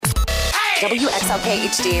WXLK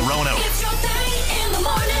HD. Rono. It's your thing in the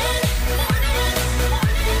morning.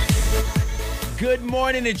 Good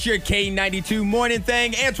morning. It's your K92 morning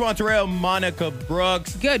thing. Antoine Terrell, Monica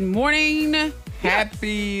Brooks. Good morning.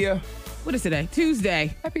 Happy What is today?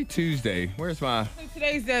 Tuesday. Tuesday. Where's my...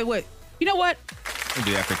 Today's the what? You know what? We'll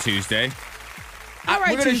do that for Tuesday. All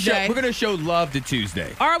right, Tuesday. We're going to show love to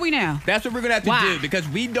Tuesday. Are we now? That's what we're going to have to Why? do because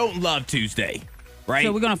we don't love Tuesday, right?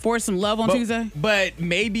 So we're going to force some love on Tuesday? But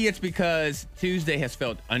maybe it's because Tuesday has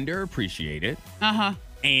felt underappreciated. Uh-huh.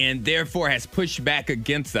 And therefore has pushed back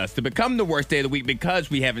against us to become the worst day of the week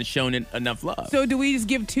because we haven't shown it enough love. So do we just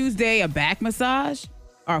give Tuesday a back massage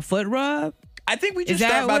or a foot rub? I think we just Is that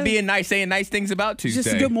start by what- being nice, saying nice things about Tuesday.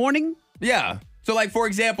 Just a good morning? Yeah. So, like, for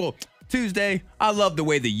example, Tuesday, I love the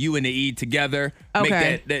way the U and the E together make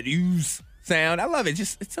Okay. that ooze sound. I love it.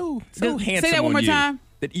 It's so Say handsome. that one on more you. time.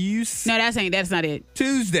 That ooze. No, that's not it.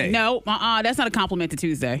 Tuesday. No, that's not a compliment to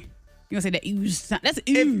Tuesday. You're going to say that ooze. That's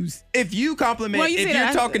ooze. If you compliment, Well, you if say you're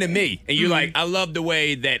that- talking to me and you're like, I love the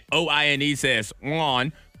way that OINE says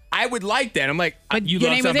on, I would like that. I'm like, But you your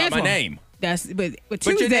love name something is about my Antoine. name. But But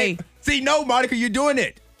your Tuesday. name, see, no, Monica, you're doing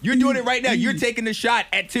it. You're doing it right now. You're taking the shot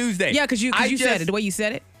at Tuesday. Yeah, because you I said it the way you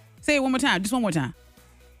said it. Say it one more time. Just one more time.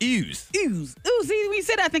 Ooze. Ooze. Ooh, see, when you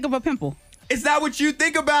said that, I think of a pimple. It's not what you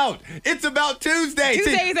think about. It's about Tuesday.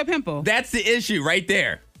 Tuesday See, is a pimple. that's the issue right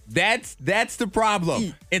there. That's the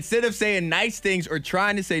problem. Instead of saying nice things or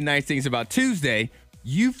trying to say nice things about Tuesday,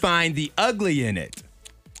 you find the ugly in it.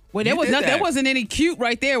 Well, there You was did nothing. that. There wasn't any cute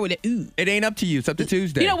right there with it. Ooh. It ain't up to you. It's up to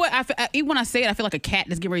Tuesday. You know what? Even when I say it, I feel like a cat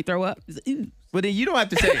that's getting ready to throw up. It's, ooh. Well, then you don't have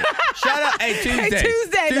to say it. Shut up. Hey, Tuesday.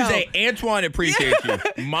 Tuesday, though. Antoine appreciates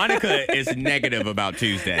you. Monica is negative about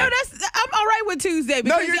Tuesday. No, I'm all right with Tuesday.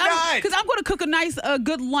 No, you're not. Because I'm going to cook a nice,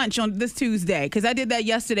 good lunch on this Tuesday. Because I did that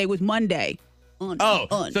yesterday with Monday.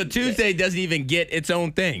 So Tuesday doesn't even get its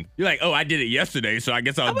own thing. You're like, oh, I did it yesterday, so I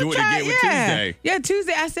guess I'll do it again with Tuesday. Yeah,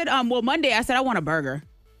 Tuesday I said, Monday I said I want a burger.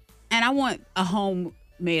 And I want a home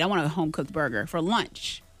cooked burger for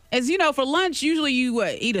lunch. As you know, for lunch, usually you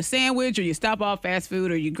eat a sandwich or you stop off fast food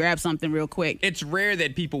or you grab something real quick. It's rare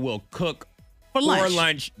that people will cook For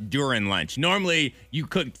lunch. during lunch. Normally, you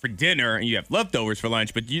cook for dinner and you have leftovers for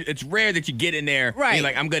lunch, but it's rare that you get in there and Right. you're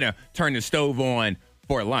like, I'm going to turn the stove on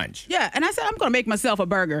for lunch. Yeah, and I said I'm going to make myself a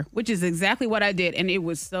burger, which is exactly what I did, and it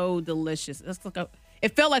was so delicious.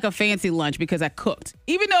 It felt like a fancy lunch because I cooked,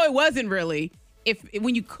 even though it wasn't really.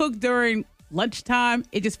 When you cook during lunchtime,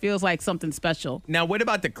 it just feels like something special. Now, what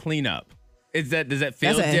about the cleanup? Does that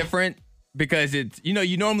feel That's different? Because it's, you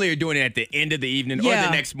normally you're doing it at the end of the evening or Yeah.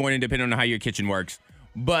 the next morning, depending on how your kitchen works.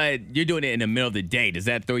 But you're doing it in the middle of the day. Does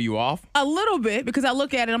that throw you off? A little bit, because I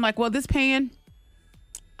look at it, I'm like, well, this pan,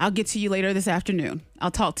 I'll get to you later this afternoon. I'll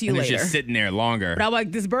talk to you And it's later. just sitting there longer. But I'm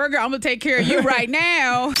like, this burger, I'm going to take care of you right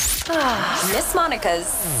now. Miss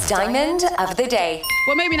Monica's Diamond of the Day.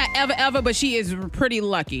 Well, maybe not ever, but she is pretty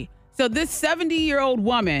lucky. So this 70-year-old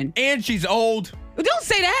woman, And she's old. don't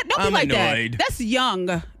say that. Don't I'm be like annoyed. that. That's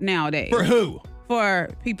young nowadays. For who? For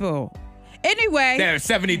people. Anyway. They're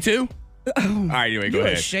 72? All right, anyway, go You're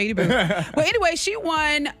a ahead. shady boo. Well, anyway, she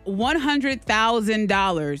won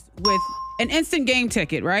 $100,000 with an instant game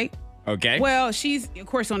ticket, right? Okay. Well, she's, of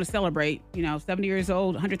course, going to celebrate, 70 years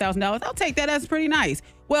old, $100,000. I'll take that. That's pretty nice.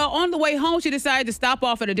 Well, on the way home, she decided to stop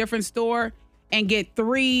off at a different store and get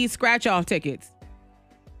 3 scratch-off tickets.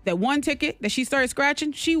 That one ticket that she started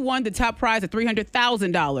scratching, she won the top prize of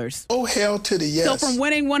 $300,000. Oh, hell to the yes. So from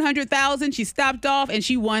winning $100,000, she stopped off and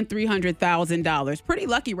she won $300,000. Pretty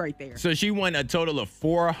lucky right there. So she won a total of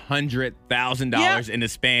 $400,000 in the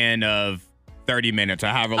span of 30 minutes or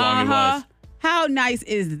however long it was. How nice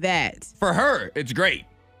is that? For her, it's great.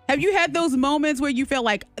 Have you had those moments where you felt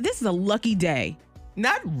like this is a lucky day?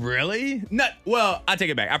 Not really. Well, I'll take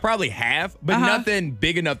it back. I probably have, but nothing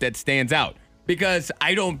big enough that stands out because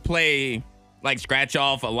I don't play like scratch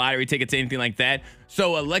off a lottery tickets, anything like that.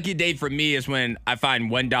 So a lucky day for me is when I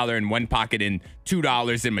find $1 in one pocket and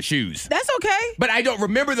 $2 in my shoes. That's okay. But I don't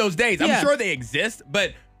remember those days. Yeah. I'm sure they exist,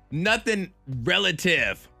 but nothing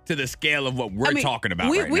relative to the scale of what we're talking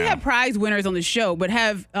about right we now. have prize winners on the show, but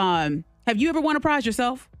have you ever won a prize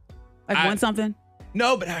yourself? Like won something?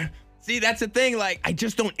 No, but see, that's the thing. Like, I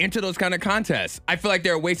just don't enter those kind of contests. I feel like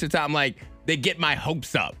they're a waste of time. Like, they get my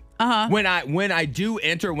hopes up. When I do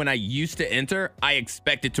enter, when I used to enter, I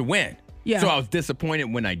expected to win. Yeah. So I was disappointed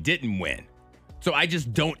when I didn't win. So I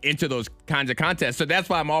just don't enter those kinds of contests. So that's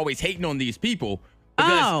why I'm always hating on these people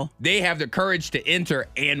because they have the courage to enter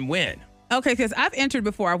and win. Okay, because I've entered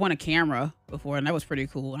before. I won a camera before, and that was pretty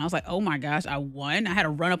cool. And I was like, oh my gosh, I won. I had to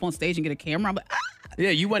run up on stage and get a camera. I'm like, ah.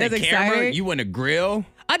 Yeah, you won a That's camera. exciting. You won a grill.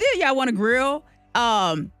 I did. Yeah, I won a grill.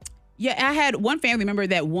 Yeah, I had one family member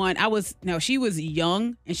that won. She was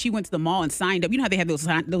young and she went to the mall and signed up. You know how they have those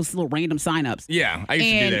little random sign-ups? Yeah, I used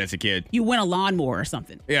to do And that as a kid. You win a lawnmower or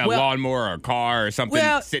something. Yeah, Well, lawnmower or a car or something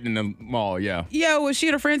Well- sitting in the mall. Yeah. Yeah, well, she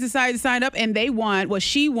and her friends decided to sign up and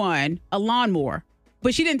she won a lawnmower.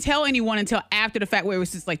 But she didn't tell anyone until after the fact where it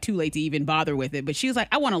was just like too late to even bother with it. But she was like,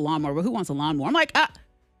 I want a lawnmower. But who wants a lawnmower? I'm like,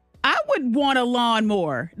 I would want a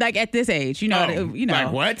lawnmower, like at this age,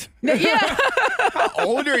 Like what? Yeah. How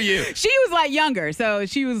old are you? She was like younger, so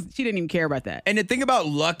she didn't even care about that. And the thing about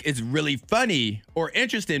luck is really funny or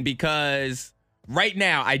interesting because right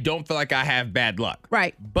now I don't feel like I have bad luck.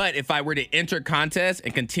 Right. But if I were to enter contests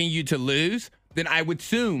and continue to lose, then I would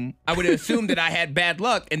assume that I had bad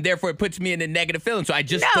luck, and therefore it puts me in a negative feeling. So I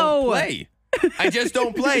just don't play. I just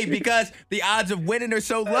don't play because the odds of winning are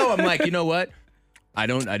so low. I'm like, you know what? I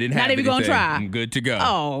didn't have Not even gonna anything. try. I'm good to go.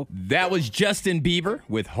 Oh. That was Justin Bieber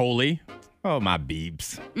with Holy. Oh, my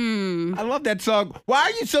beeps. I love that song. Why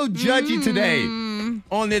are you so judgy today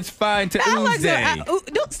on this fine Tuesday?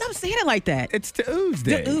 Don't stop saying it like that. It's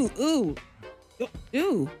Tuesday. Ooh.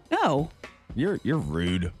 No. You're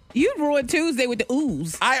rude. You ruined Tuesday with the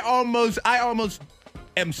oohs. I almost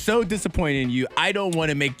am so disappointed in you. I don't want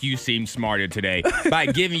to make you seem smarter today by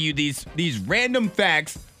giving you these random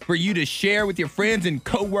facts for you to share with your friends and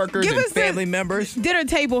coworkers Give and us the family members. Dinner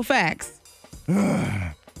table facts.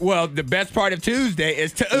 Well, the best part of Tuesday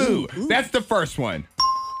is ooh. That's the first one.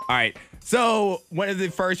 All right. So one of the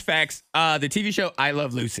first facts, the TV show I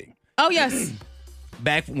Love Lucy. Oh, yes.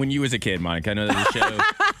 Back when you was a kid, Monica, I know that was a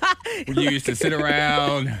show where you used to sit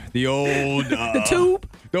around the old The tube.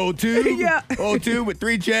 The old tube. Yeah. Old tube with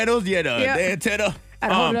 3 channels. You had the antenna.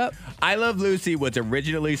 I'd hold it up. I Love Lucy was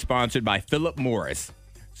originally sponsored by Philip Morris.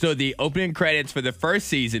 So the opening credits for the first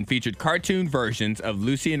season featured cartoon versions of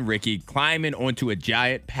Lucy and Ricky climbing onto a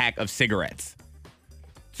giant pack of cigarettes.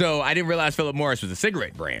 So I didn't realize Philip Morris was a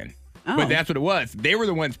cigarette brand. Oh. But that's what it was. They were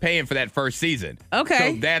the ones paying for that first season.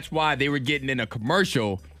 Okay. So that's why they were getting in a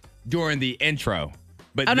commercial during the intro.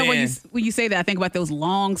 But I know then, when you say that, I think about those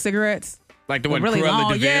long cigarettes. like the one really Cruella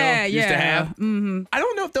long. de Vil Yeah, used to yeah. have. Mm-hmm. I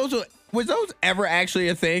don't know if was those ever actually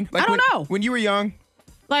a thing? Like I don't know. When you were young,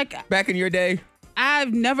 Like, back in your day,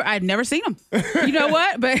 I've never seen them. You know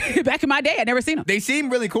what? But back in my day, I'd never seen them. they seem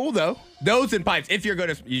really cool though. Those and pipes. If you're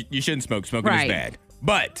gonna, you shouldn't smoke. Smoking Right. is bad.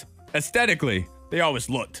 But aesthetically, they always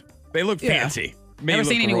looked. They looked Yeah. fancy. Never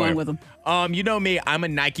seen anyone royal. with them. You know me, I'm a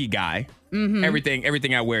Nike guy. Mm-hmm.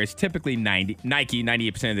 Everything I wear is typically Nike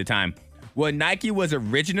 98% of the time. Well, Nike was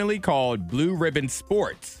originally called Blue Ribbon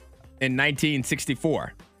Sports in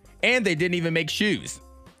 1964. And they didn't even make shoes.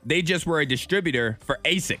 They just were a distributor for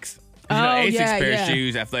Asics. Asics pair of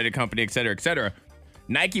shoes, athletic company, et cetera, et cetera.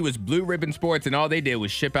 Nike was Blue Ribbon Sports, and all they did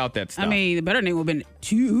was ship out that stuff. I mean, the better name would have been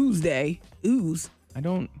Tuesday. Ooze.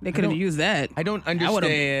 They could have used that. I don't I would've,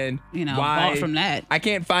 understand why. bought from that. I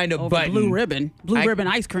can't find a Over button. Blue Ribbon. Blue Ribbon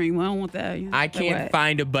ice cream. Well, I don't want that. You know, I can't what?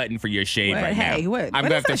 find a button for your shade What? right Hey, now. what? I'm What gonna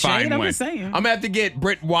is have to that find shade? I'm one. just saying. I'm gonna have to get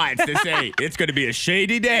Britt Watts to say it's gonna be a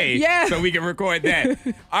shady day. Yeah. So we can record that.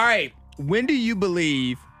 All right. When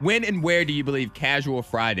and where do you believe Casual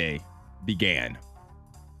Friday began?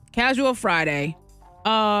 Casual Friday.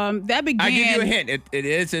 That began. I give you a hint. It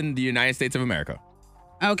is in the United States of America.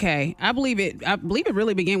 Okay, I believe it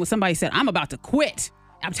really began with somebody said, "I'm about to quit.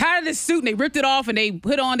 I'm tired of this suit," and they ripped it off and they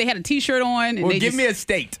had a T-shirt on. And Well, they give me a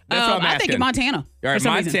state. That's what I'm I asking. think in Montana. All for right,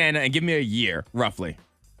 some reason. Montana, and give me a year, roughly.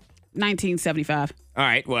 1975. All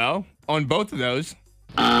right, well, on both of those,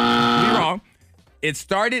 you're wrong. It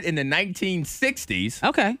started in the 1960s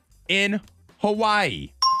Okay. in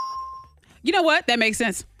Hawaii. You know what? That makes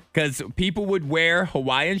sense. Because people would wear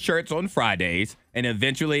Hawaiian shirts on Fridays, and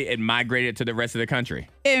eventually it migrated to the rest of the country.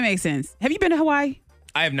 It makes sense. Have you been to Hawaii?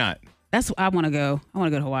 I have not. I want to go. I want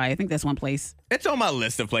to go to Hawaii. I think that's one place. It's on my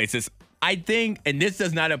list of places. I think, and this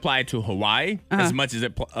does not apply to Hawaii as much as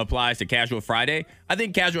it applies to Casual Friday. I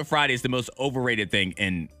think Casual Friday is the most overrated thing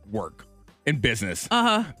in work, in business.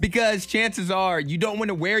 Because chances are you don't want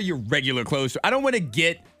to wear your regular clothes. I don't want to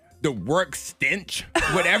get the work stench,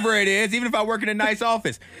 whatever it is, even if I work in a nice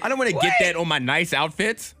office. I don't want to get that on my nice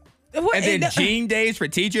outfits. What? And then jean days for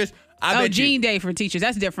teachers. Jean Day for teachers.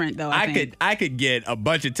 That's different, though. I could get a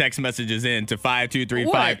bunch of text messages in to 52353.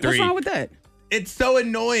 What's wrong with that? It's so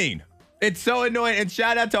annoying. It's so annoying. And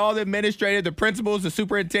shout out to all the administrators, the principals, the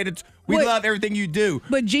superintendents. We Wait. love everything you do.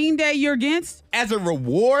 But Jean Day, you're against? As a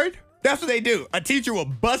reward, that's what they do. A teacher will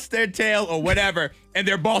bust their tail or whatever, and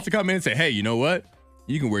their boss will come in and say, hey, you know what?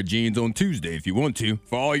 You can wear jeans on Tuesday if you want to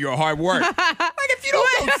for all your hard work. Like, if you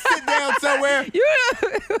don't sit down somewhere. You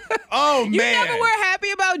Oh man. never were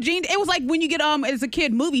happy about Gene. It was like when you get as a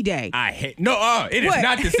kid movie day. I hate it is What?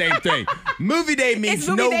 not the same thing. Movie day means It's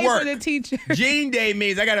movie no day work. for the teacher. Jean day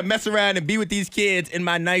means I gotta mess around and be with these kids in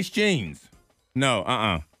my nice jeans.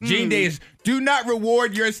 No, Jean day is do not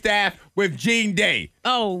reward your staff with Jean day.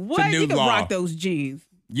 Oh, what? new You can law. rock those jeans.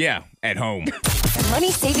 Yeah, at home.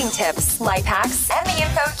 Money saving tips, life hacks, and the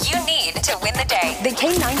info you need to win the day. The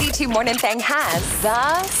K92 Morning Thing has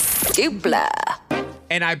the Dupla.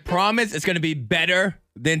 And I promise it's gonna be better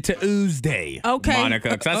than Tuesday. Okay. Monica,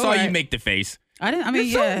 because I All saw you right. make the face. I didn't. I mean,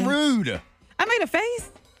 You're yeah. so rude. I made a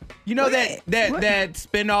face. You know What? What? that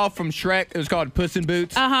spinoff from Shrek? It was called Puss in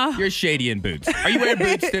Boots. Uh-huh. You're shady in boots. Are you wearing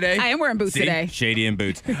boots today? I am wearing boots See? today. Shady in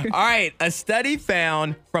boots. All right. A study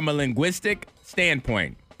found from a linguistic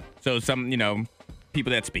standpoint. So some,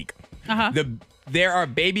 people that speak. Uh-huh. There are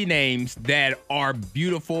baby names that are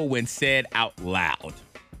beautiful when said out loud.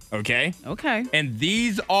 Okay? Okay. And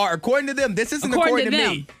these are, according to them, this isn't According according to to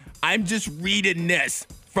them. me. I'm just reading this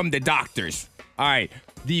from the doctors. All right.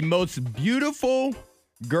 The most beautiful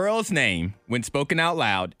girl's name when spoken out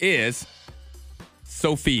loud is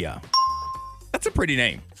Sophia. That's a pretty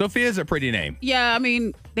name. Sophia's a pretty name. Yeah, I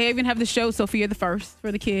mean, they even have the show Sophia the First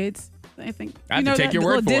for the kids. I think. I have to take your the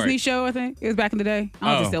word little for Disney it. show, I think. It was back in the day. I don't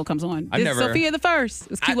know if Oh. it still comes on. I've It's never- Sophia the First. It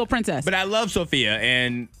was cute little princess. But I love Sophia,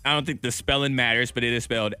 and I don't think the spelling matters, but it is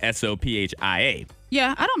spelled Sophia.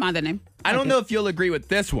 yeah, I don't mind that name. I don't know if you'll agree with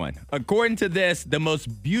this one. According to this, the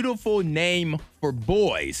most beautiful name for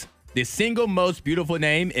boys, the single most beautiful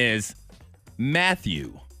name is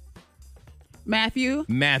Matthew. Matthew.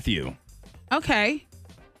 Matthew. Okay.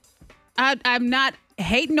 I'm not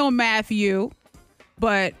hating on Matthew,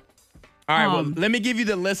 but All right, well, Um, let me give you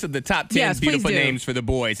the list of the top 10 yes, please beautiful do. names for the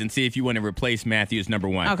boys and see if you want to replace Matthew as number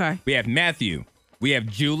one. Okay. We have Matthew. We have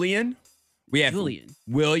Julian. We have Julian.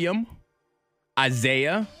 William,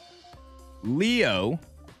 Isaiah, Leo,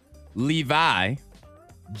 Levi,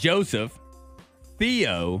 Joseph,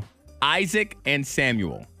 Theo, Isaac, and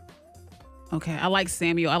Samuel. okay. I like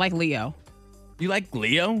Samuel. I like Leo. You like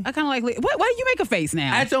Leo? I kind of like Leo. Why do you make a face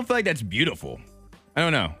now? I just don't feel like that's beautiful. I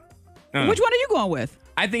don't know. Which one are you going with?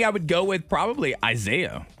 I think I would go with probably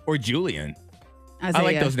Isaiah or Julian. Isaiah. I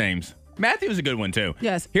like those names. Matthew is a good one, too.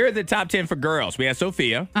 Yes. Here are the top 10 for girls. We have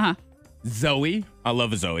Sophia, Uh-huh. Zoe. I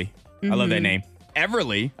love a Zoe. I love that name.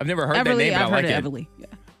 Everly. I've never heard that Everly, name, but I've I like heard it. of Everly.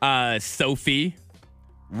 Yeah. Sophie,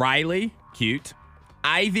 Riley, cute.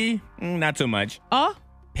 Ivy, not so much. Oh,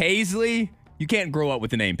 Paisley, you can't grow up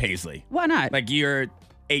with the name Paisley. why not? Like you're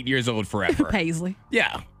 8 years old forever. Paisley.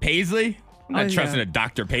 Yeah, Paisley. I'm not Oh, yeah. trusting a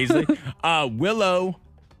Dr. Paisley. Willow,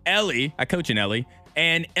 Ellie, I coach in Ellie,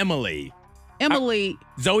 and Emily. Emily.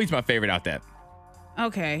 Zoe's my favorite out there.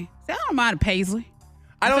 Okay. See, I don't mind Paisley.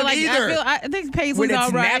 I don't feel like, either. I think Paisley's when it's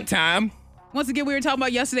all right. nap time. Once again, we were talking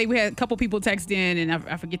about yesterday. We had a couple people text in, and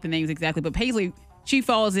I forget the names exactly, but Paisley, she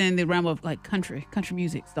falls in the realm of like country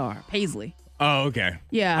music star. Paisley. Oh, okay.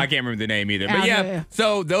 Yeah. I can't remember the name either. Yeah, But yeah, yeah.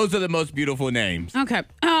 so those are the most beautiful names. Okay.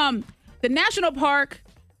 The national park,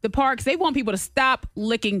 the parks, they want people to stop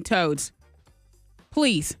licking toads.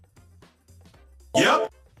 Please.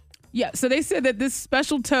 Yep. Yeah. So they said that this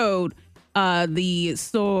special toad,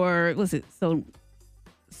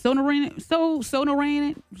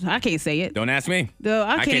 Sonoran. I can't say it. Don't ask me.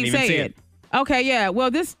 I can't even say see it. Okay, yeah.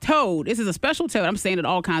 Well, this toad, this is a special toad. I'm saying it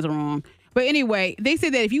all kinds of wrong. But anyway, they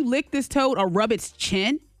said that if you lick this toad or rub its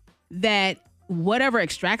chin, that whatever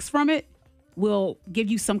extracts from it will give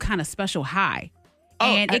you some kind of special high. Oh,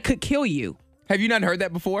 And it could kill you. Have you not heard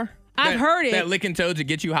that before? I've heard it. That licking toads would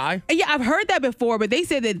get you high? Yeah, I've heard that before, but they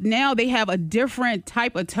said that now they have a different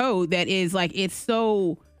type of toad that is like, it's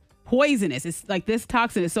so poisonous. It's like this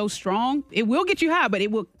toxin is so strong. It will get you high, but it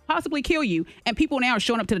will possibly kill you. And people now are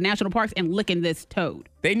showing up to the national parks and licking this toad.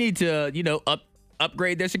 They need to,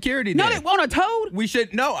 upgrade their security. No, there. they want a toad? We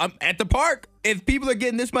should I'm at the park. If people are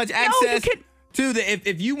getting this much you access can- to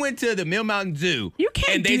if you went to the Mill Mountain Zoo, You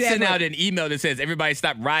can't and they do that, send but- out an email that says everybody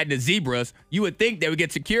stop riding the zebras, you would think they would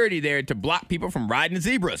get security there to block people from riding the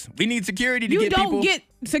zebras. We need security to You get don't people get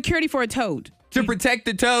security for a toad. to protect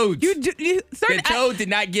the toads. The the toad did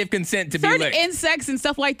not give consent to be certain licked. insects and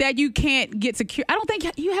stuff like that, you can't get secure. I don't think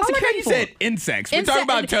you have Oh my God, security you for. said insects. We're talking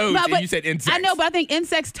about toads, No, and but you said insects. I know, but I think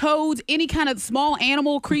insects, toads, any kind of small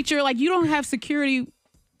animal creature, like you don't have security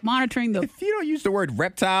monitoring the. If you don't use the word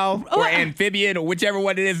reptile or amphibian or whichever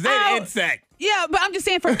one it is, then Oh. insect. Yeah, but I'm just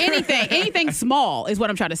saying for anything small is what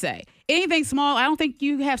I'm trying to say. Anything small, I don't think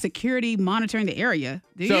you have security monitoring the area.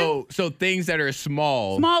 Do you? So things that are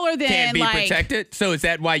small, Smaller than, can't be like- protected. So is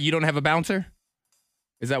that why you don't have a bouncer?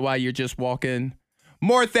 Is that why you're just walking?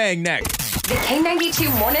 More thing next. The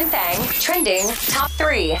K92 Morning Thang trending top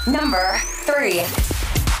 3. Number 3.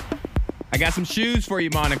 I got some shoes for you,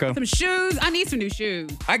 Monica. Some shoes. I need some new shoes.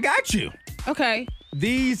 I got you. Okay.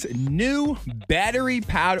 These new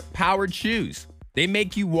battery-powered shoes, they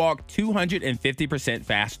make you walk 250%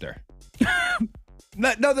 faster.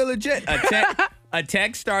 No, they're legit. A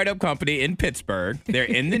tech startup company in Pittsburgh, they're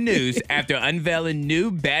in the news after unveiling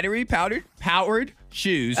new battery-powered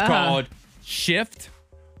shoes called Shift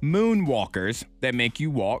Moonwalkers that make you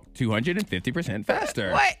walk 250%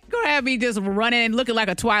 faster. What? Gonna have me just running looking like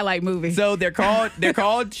a Twilight movie. So they're called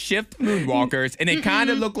Shift Moonwalkers, and they kind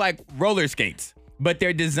of look like roller skates, but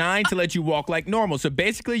they're designed to let you walk like normal. So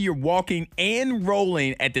basically, you're walking and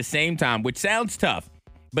rolling at the same time, which sounds tough,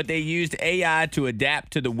 but they used AI to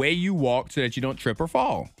adapt to the way you walk so that you don't trip or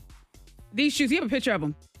fall. These shoes, you have a picture of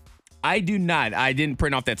them? I do not. I didn't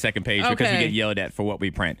print off that second page because we get yelled at for what we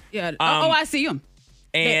print. Yeah. I see them.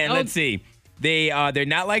 And let's see. They're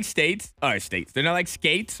not like They're not like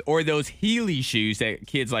skates or those Heelys shoes that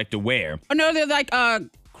kids like to wear. Oh no, they're like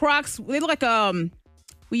Crocs. They look like when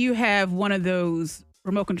you have one of those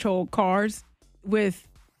remote control cars they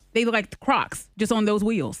look like Crocs just on those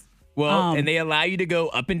wheels. Well, and they allow you to go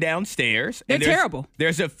up and down stairs. They're and terrible.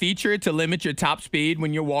 There's a feature to limit your top speed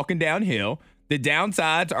when you're walking downhill. The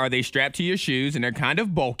downsides are they strap to your shoes and they're kind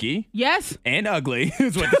of bulky. Yes. And ugly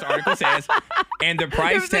is what this article says. And the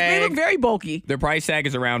price tag. They look very bulky. The price tag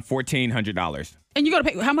is around $1,400. And you got to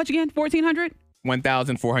pay how much again? $1,400?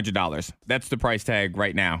 $1,400. That's the price tag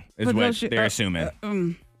right now, is what they're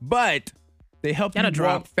assuming. But they help you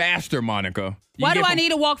walk faster, Monica. Why do I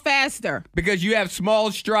need to walk faster? Because you have small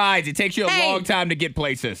strides. It takes you a long time to get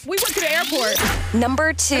places. We went to the airport.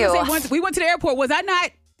 Number 2. We went to the airport. Was I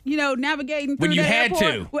not, navigating through when you had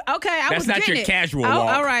airport? to? Okay, I was That's not your casual walk.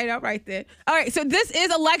 All right then. All right, so this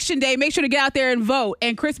is election day. Make sure to get out there and vote.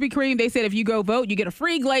 And Krispy Kreme, they said if you go vote, you get a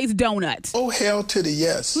free glazed donut. Oh, hell to the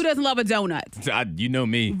yes. Who doesn't love a donut? You know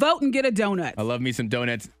me. Vote and get a donut. I love me some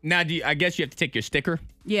donuts. Now, I guess you have to take your sticker?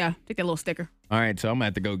 Yeah, take that little sticker. All right, so I'm going to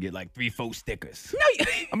have to go get like 3-4 stickers. No,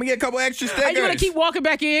 I'm going to get a couple extra stickers. Are you going to keep walking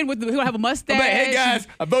back in with who'll have a mustache? I'm like, hey, guys,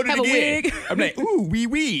 I voted again. Wig. I'm like, ooh,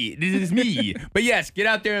 wee, this is me. But yes, get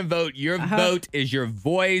out there and vote. Your vote is your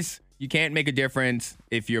voice. You can't make a difference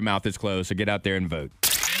if your mouth is closed, so get out there and vote.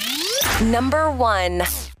 Number 1.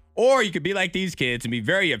 Or you could be like these kids and be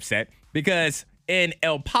very upset because in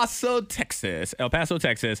El Paso, Texas, a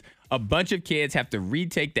bunch of kids have to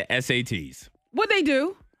retake the SATs. What'd they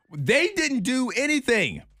do? They didn't do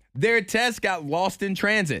anything. Their test got lost in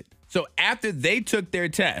transit. So after they took their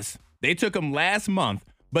test, they took them last month,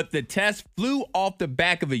 but the test flew off the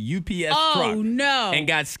back of a UPS truck. Oh, no. And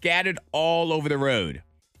got scattered all over the road.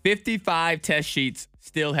 55 test sheets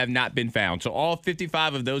still have not been found. So all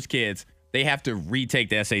 55 of those kids, they have to retake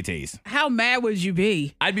the SATs. How mad would you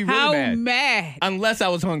be? I'd be really mad. How mad? Unless I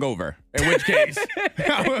was hungover, in which case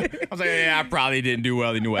I was like, yeah, I probably didn't do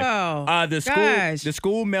well anyway. Oh, the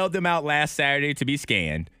school mailed them out last Saturday to be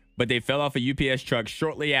scanned, but they fell off a UPS truck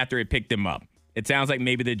shortly after it picked them up. It sounds like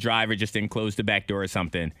maybe the driver just didn't close the back door or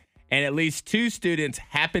something. And at least 2 students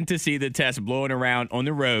happened to see the test blowing around on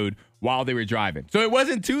the road while they were driving. So it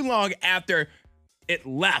wasn't too long after it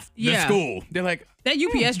left the school. They're like, that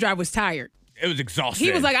UPS driver was tired. It was exhausting.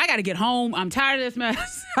 He was like, I got to get home. I'm tired of this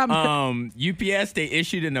mess. UPS, they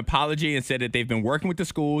issued an apology and said that they've been working with the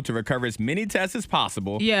school to recover as many tests as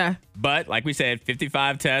possible. Yeah. But like we said,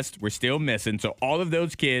 55 tests were still missing. So all of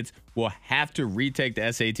those kids will have to retake the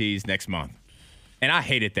SATs next month. And I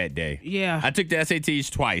hated that day. Yeah. I took the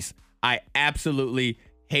SATs twice. I absolutely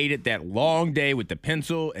hated that long day with the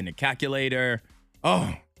pencil and the calculator.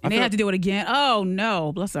 Oh. And they had to do it again. Oh,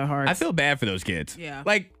 no. Bless their hearts. I feel bad for those kids. Yeah.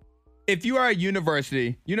 Like, if you are a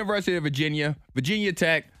University of Virginia, Virginia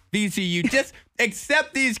Tech, VCU, just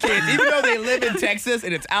accept these kids, even though they live in Texas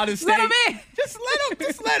and it's out of state. Let them in.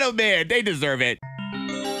 Just let them in. They deserve it.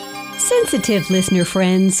 Sensitive listener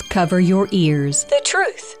friends, cover your ears. The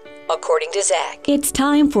truth, according to Zach. It's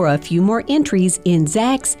time for a few more entries in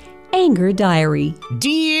Zach's Anger Diary.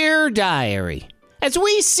 Dear Diary, as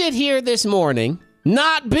we sit here this morning,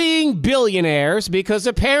 not being billionaires because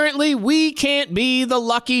apparently we can't be the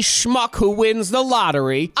lucky schmuck who wins the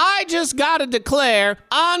lottery, I just gotta declare,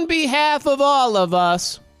 on behalf of all of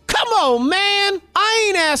us, come on, man, I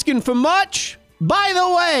ain't asking for much. By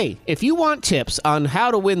the way, if you want tips on how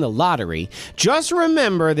to win the lottery, just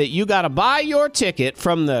remember that you gotta buy your ticket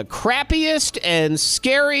from the crappiest and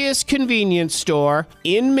scariest convenience store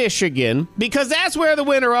in Michigan, because that's where the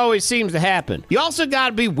winner always seems to happen. You also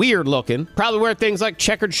gotta be weird looking, probably wear things like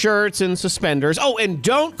checkered shirts and suspenders. Oh, and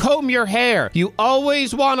don't comb your hair. You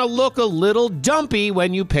always wanna look a little dumpy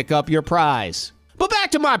when you pick up your prize. But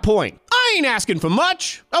back to my point. I ain't asking for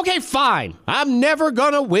much. Okay, fine. I'm never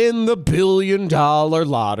gonna win the $1 billion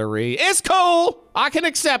lottery. It's cool. I can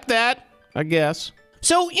accept that, I guess.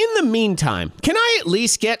 So in the meantime, can I at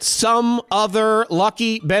least get some other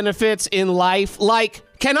lucky benefits in life? Like,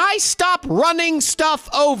 can I stop running stuff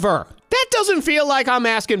over? That doesn't feel like I'm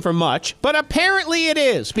asking for much, but apparently it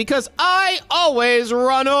is, because I always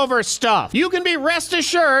run over stuff. You can be rest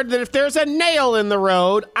assured that if there's a nail in the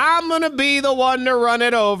road, I'm gonna be the one to run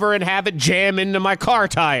it over and have it jam into my car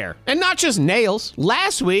tire. And not just nails.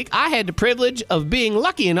 Last week, I had the privilege of being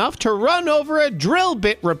lucky enough to run over a drill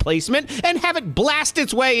bit replacement and have it blast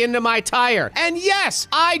its way into my tire. And yes,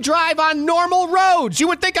 I drive on normal roads. You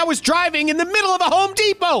would think I was driving in the middle of a Home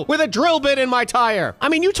Depot with a drill bit in my tire. I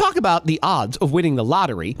mean, you talk about the odds of winning the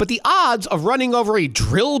lottery, but the odds of running over a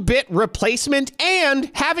drill bit replacement and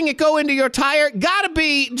having it go into your tire gotta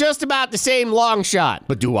be just about the same long shot.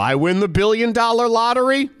 But do I win the $1 billion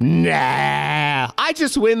lottery? Nah, I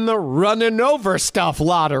just win the running over stuff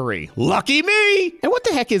lottery. Lucky me! And what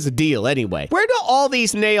the heck is the deal anyway? Where do all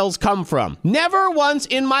these nails come from? Never once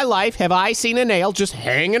in my life have I seen a nail just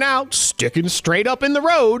hanging out, sticking straight up in the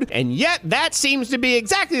road, and yet that seems to be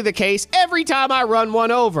exactly the case every time I run one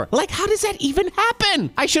over. Like, how does that even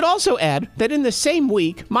happen? I should also add that in the same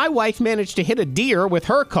week, my wife managed to hit a deer with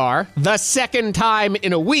her car the second time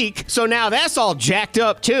in a week, so now that's all jacked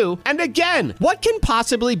up too. And again, what can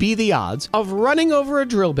possibly be the odds of running over a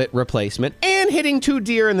drill bit replacement and hitting 2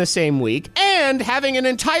 deer in the same week and having an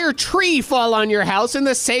entire tree fall on your house in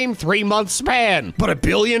the same 3-month span? But $1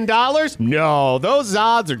 billion? No, those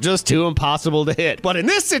odds are just too impossible to hit. But in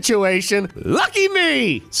this situation, lucky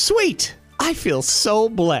me! Sweet. I feel so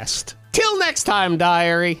blessed. Till next time,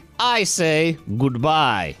 diary, I say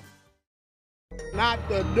goodbye.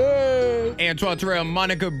 Antoine Terrell,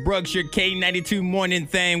 Monica Brooks, your K92 morning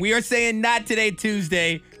thing. We are saying not today,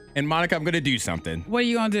 Tuesday. And Monica, I'm going to do something. What are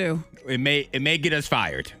you going to do? It may get us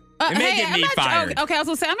fired. It may get me fired. Okay, I was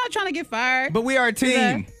going to say, I'm not trying to get fired. But we are a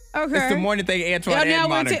team. Okay. It's the morning thing, Antoine Yeah, and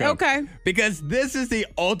Monica. okay. Because this is the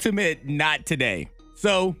ultimate not today.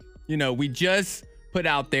 So, we just put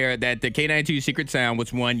out there that the K92 Secret Sound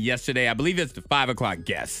was won yesterday. I believe it's the 5 o'clock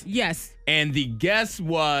guess. Yes. And the guess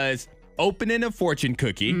was opening a fortune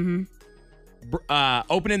cookie,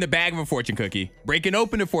 opening the bag of a fortune cookie, breaking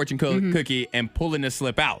open a fortune cookie, and pulling the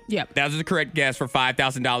slip out. Yep. That was the correct guess for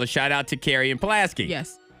 $5,000. Shout out to Carrie and Pulaski.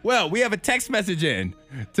 Yes. Well, we have a text message in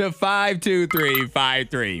to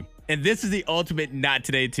 52353. And this is the ultimate not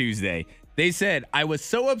today Tuesday. They said, I was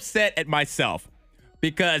so upset at myself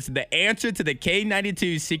because the answer to the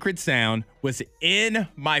K92 Secret Sound was in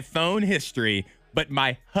my phone history, but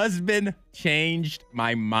my husband changed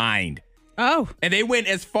my mind. Oh. And they went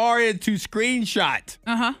as far as to screenshot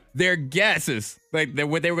their guesses, like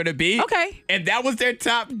what they were going to be. Okay. And that was their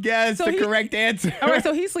top guess, So correct answer. All right,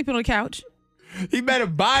 so he's sleeping on the couch. He better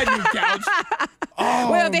buy a new couch.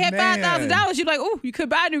 Well, if they had man. $5,000, you'd be like, oh, you could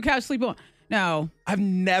buy a new couch to sleep on. No. I've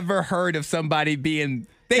never heard of somebody being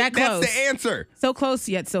That that's close. the answer. So close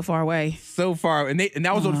yet so far away. So far, and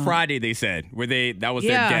that was on Friday. They said that was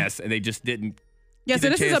their guess, and they just didn't. Yeah, get so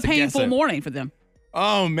the this is chance a to guess painful it. morning for them.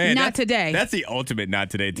 Oh man, Not today. That's the ultimate not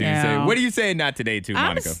today Tuesday. Yeah. What are you saying not today to, I'm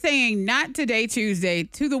Monica? saying not today Tuesday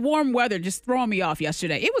to the warm weather just throwing me off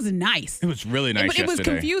yesterday. It was nice. It was really nice But it was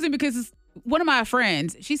yesterday. confusing because one of my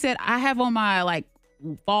friends, she said, I have on my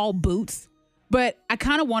fall boots, but I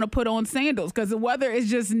kind of want to put on sandals because the weather is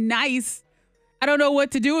just nice. I don't know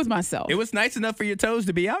what to do with myself. It was nice enough for your toes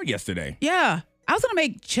to be out yesterday. Yeah. I was going to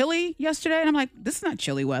make chili yesterday, and I'm like, this is not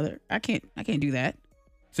chilly weather. I can't do that.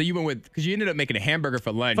 So you went with, because you ended up making a hamburger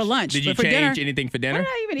for lunch. For lunch, Did you but for change dinner- anything for dinner? What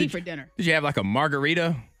did I even eat for dinner? Did you have like a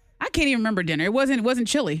margarita? I can't even remember dinner. It wasn't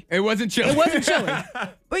chilly. It wasn't chilly. It wasn't chilly.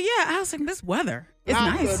 But yeah, I was like, this weather is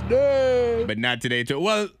nice. But not today too.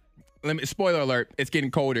 Well, spoiler alert, it's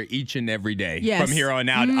getting colder each and every day Yes. from here on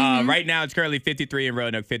out. Right now, it's currently 53 in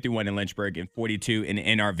Roanoke, 51 in Lynchburg, and 42 in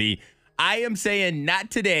NRV. I am saying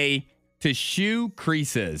not today to shoe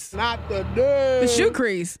creases. The shoe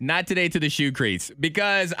crease. Not today to the shoe crease,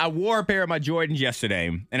 because I wore a pair of my Jordans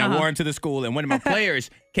yesterday, and I wore them to the school, and one of my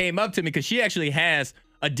players came up to me because she actually has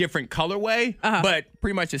a different colorway, but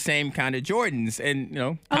pretty much the same kind of Jordans. And, you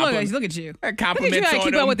know, Oh, look at you. Look at you compliments how you on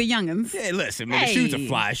keep them. up with the youngins. Yeah, listen, man, the Hey. shoes are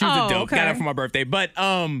fly. Shoes are dope. Okay. Got it for my birthday. But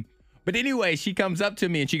anyway, she comes up to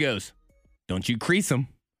me and she goes, "Don't you crease them?"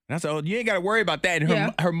 And I said, "Oh, you ain't got to worry about that."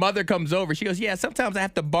 And her mother comes over. She goes, "Yeah, sometimes I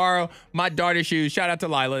have to borrow my daughter's shoes." Shout out to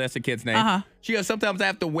Lila. That's the kid's name. She goes, "Sometimes I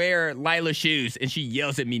have to wear Lila's shoes." And she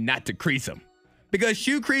yells at me not to crease them because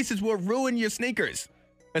shoe creases will ruin your sneakers,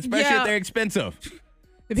 especially if they're expensive.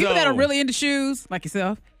 The people that are really into shoes, like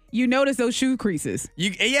yourself, you notice those shoe creases.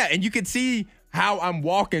 And you can see how I'm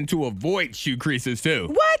walking to avoid shoe creases too.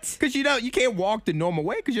 What? Because you can't walk the normal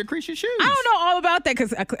way because you crease your shoes. I don't know all about that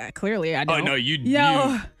because clearly I don't. Oh no,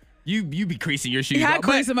 you be creasing your shoes. Yeah, I up.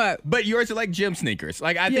 crease them up. But yours are like gym sneakers.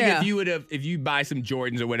 Like I think if you buy some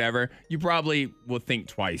Jordans or whatever, you probably will think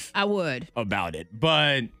twice I would. about it.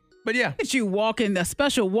 But yeah. That you walking a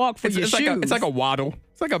special walk for your It's shoes. it's like a waddle.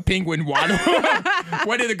 It's like a penguin waddle.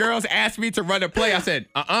 One of the girls asked me to run a play. I said,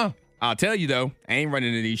 I'll tell you though, I ain't running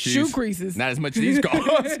into these shoes. Shoe creases. Not as much as these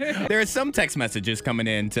cost. There are some text messages coming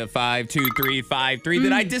in to 52353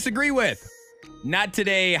 that I disagree with. Not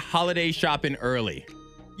today, holiday shopping early.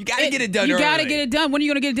 You got to get it done You early. got to get it done. When are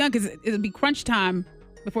you going to get it done? Because it'll be crunch time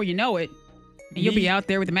before you know it. And you'll be out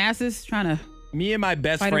there with the masses trying to. Me and my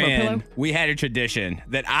best Fight over a friend, pillow? we had a tradition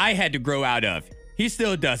that I had to grow out of. He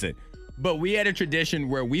still does it. But we had a tradition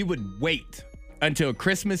where we would wait until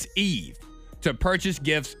Christmas Eve to purchase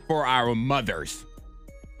gifts for our mothers.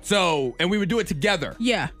 And we would do it together.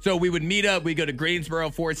 Yeah. So we would meet up. We'd go to Greensboro,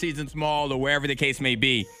 Four Seasons Mall, or wherever the case may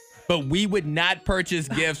be. But we would not purchase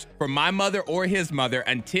gifts for my mother or his mother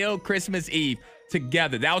until Christmas Eve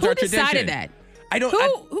together. That was Who our tradition. decided that? I don't.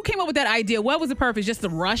 Who came up with that idea? What was the purpose? Just the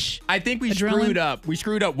rush? I think we Adrenaline? screwed up. We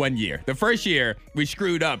screwed up one year. The first year, we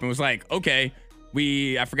screwed up and was like, okay,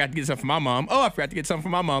 I forgot to get something for my mom. Oh, I forgot to get something for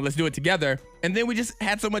my mom. Let's do it together. And then we just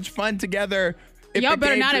had so much fun together. It Y'all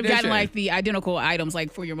better became not have gotten tradition. like the identical items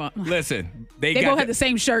like for your mom. Listen, they They got both had the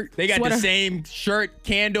same shirt. They got sweater. the same shirt,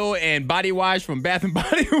 candle, and body wash from Bath and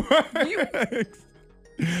Body Works.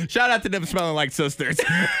 Shout out to them smelling like sisters.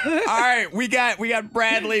 All right, we got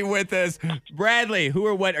Bradley with us. Bradley, who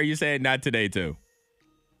or what are you saying not today to?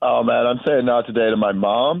 Oh, man, I'm saying not today to my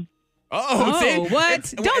mom. Oh, see?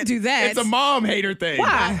 What? Don't do that. It's a mom hater thing.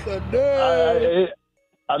 Why?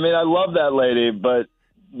 I mean, I love that lady, but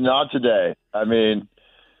not today. I mean,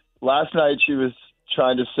 last night she was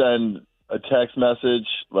trying to send a text message,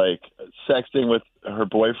 like sexting with her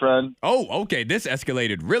boyfriend. Oh, okay. This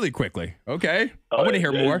escalated really quickly. Okay. I want to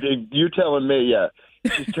hear more. You're telling me, yeah.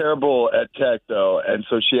 She's terrible at tech, though, and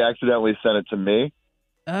so she accidentally sent it to me.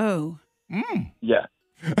 Oh. Yeah.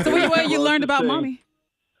 So what you learned about thing. mommy?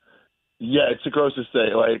 Yeah, it's the grossest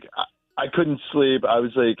thing. Like, I couldn't sleep. I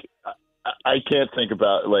was like, I can't think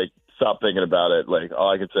about, like, stop thinking about it. Like,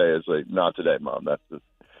 all I can say is, like, not today, Mom. That's just,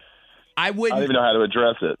 I I don't wouldn't even know how to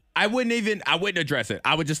address it. I wouldn't address it.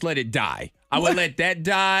 I would just let it die. I would let that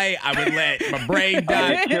die. I would let my brain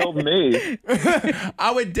die. It killed me.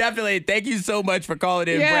 I would definitely. Thank you so much for calling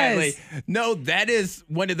in, Yes. Bradley. No, that is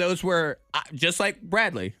one of those where, just like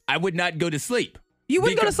Bradley, I would not go to sleep. You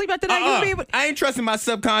wouldn't go to sleep after that? You would be able- I ain't trusting my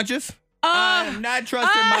subconscious. I'm not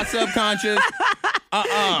trusting my subconscious.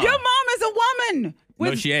 Your mom is a woman. No,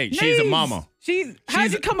 with she ain't. She's a needs. mama. How'd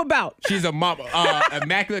She's it come about? She's a mama.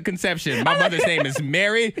 Immaculate conception. My mother's name is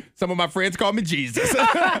Mary. Some of my friends call me Jesus.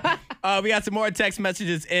 We got some more text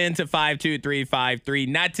messages into 52353.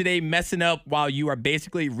 Not today, messing up while you are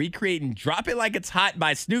basically recreating Drop It Like It's Hot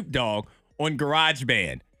by Snoop Dogg on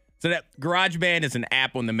GarageBand. So that GarageBand is an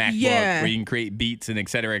app on the MacBook Yeah. where you can create beats and et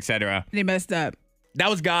cetera, et cetera. They messed up. That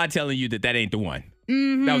was God telling you that ain't the one.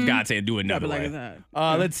 That was God saying do it another Drop It way. Like It's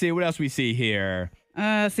Hot. Let's see. What else we see here?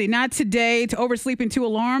 See, not today to oversleeping 2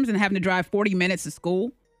 alarms and having to drive 40 minutes to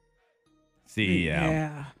school. See,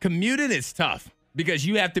 Yeah. commuting is tough because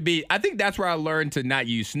you have to be. I think that's where I learned to not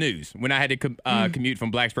use snooze when I had to commute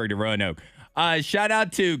from Blacksburg to Roanoke. Shout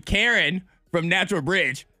out to Karen from Natural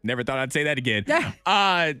Bridge. Never thought I'd say that again.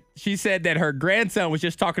 She said that her grandson was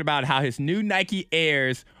just talking about how his new Nike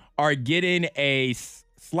Airs are getting a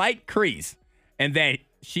slight crease and that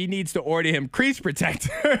she needs to order him crease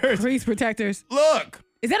protectors. Crease protectors. Look.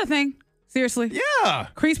 Is that a thing? Seriously? Yeah.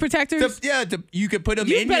 Crease protectors? You could put them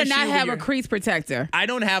You in better your not shoe have with a crease protector. I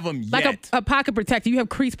don't have them Like yet. a pocket protector. You have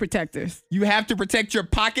crease protectors. You have to protect your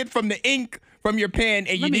pocket from the ink from your pen,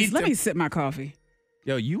 and Let me sip my coffee.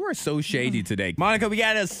 Yo, you are so shady today, Monica. We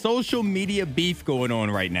got a social media beef going on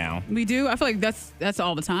right now. We do. I feel like that's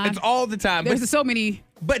all the time. It's all the time. There's so many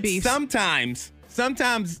But beefs. sometimes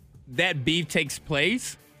that beef takes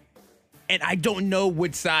place, and I don't know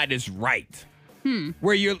which side is right.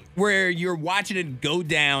 where you're watching it go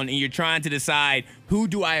down and you're trying to decide who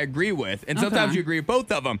do I agree with, and sometimes Okay. you agree with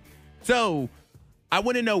both of them. So I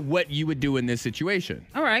want to know what you would do in this situation.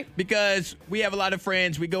 All right. Because we have a lot of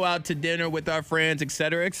friends. We go out to dinner with our friends, et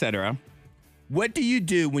cetera, et cetera. What do you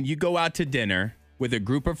do when you go out to dinner with a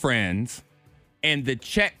group of friends and the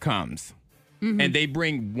check comes and they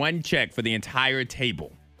bring one check for the entire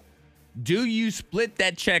table? Do you split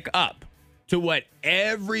that check up to what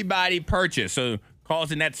everybody purchased, so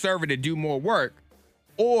causing that server to do more work?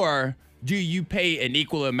 Or do you pay an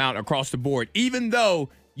equal amount across the board, even though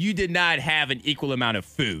you did not have an equal amount of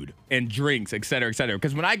food and drinks, et cetera, et cetera?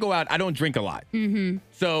 Because when I go out, I don't drink a lot.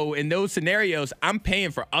 So in those scenarios, I'm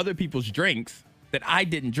paying for other people's drinks that I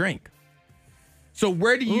didn't drink. So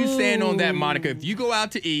where do you stand on that, Monica? If you go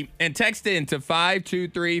out to eat, and text in to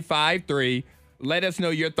 52353, let us know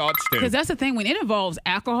your thoughts too. Because that's the thing. When it involves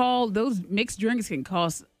alcohol, those mixed drinks can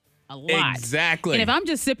cost a lot. Exactly. And if I'm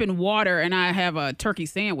just sipping water and I have a turkey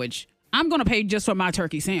sandwich, I'm going to pay just for my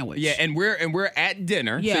turkey sandwich. Yeah, and we're at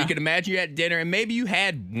dinner. So Yeah. you can imagine you're at dinner and maybe you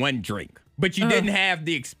had one drink, but you didn't have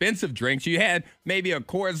the expensive drinks. You had maybe a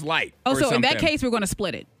Coors Light. Oh, or so in that something. case, we're going to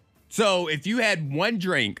split it. So if you had one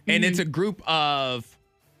drink and it's a group of,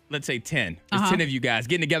 let's say 10, there's 10 of you guys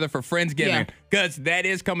getting together for Friendsgiving, because that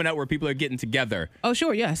is coming up where people are getting together. Oh,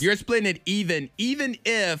 sure, yes. You're splitting it even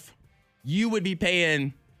if you would be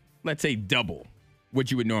paying, let's say, double what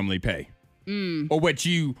you would normally pay, or what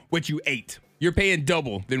you ate. You're paying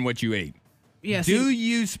double than what you ate. Yes. Do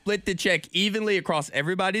you split the check evenly across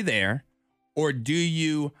everybody there, or do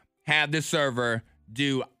you have the server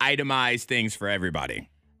do itemized things for everybody?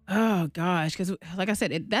 Oh gosh, because like I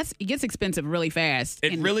said, it gets expensive really fast.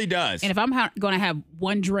 It really does. And if I'm going to have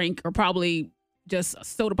one drink or probably just a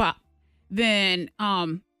soda pop, then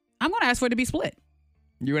I'm going to ask for it to be split.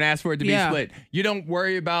 You're gonna ask for it to be Yeah. split. You don't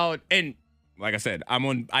worry about, and like I said,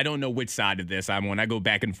 I don't know which side of this I'm on. I go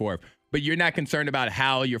back and forth. But you're not concerned about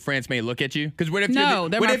how your friends may look at you? Because what if No,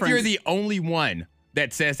 they're what my if you're friends. the only one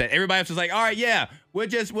that says that? Everybody else is like, all right, yeah, we'll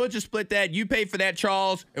just split that. You pay for that,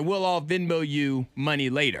 Charles, and we'll all Venmo you money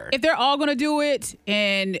later. If they're all going to do it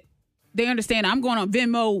and they understand I'm going to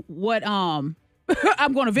Venmo what I'm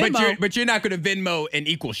going to Venmo. But you're not going to Venmo an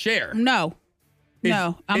equal share. No.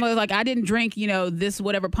 I'm like, I didn't drink, this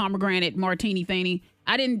whatever pomegranate martini thingy.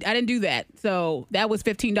 I didn't do that. So that was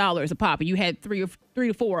 $15 a pop. And you had three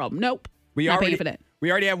to four of them. Nope. Not paying for that. We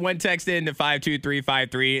already have one text in to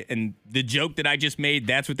 52353, and the joke that I just made,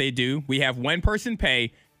 that's what they do. We have one person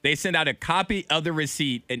pay. They send out a copy of the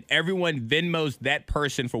receipt, and everyone Venmos that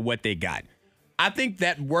person for what they got. I think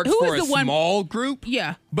that works Who for is a the one- small group.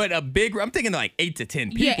 Yeah. But a big, I'm thinking like 8 to 10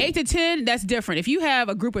 people. Yeah, 8 to 10, that's different. If you have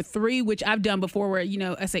a group of 3, which I've done before where,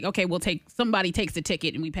 I say, okay, somebody takes the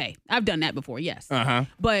ticket and we pay. I've done that before, yes. Uh-huh.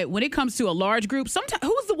 But when it comes to a large group, sometimes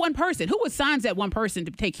who's the one person? Who assigns that one person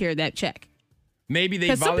to take care of that check? Maybe they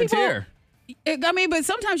 'Cause some people- volunteer. But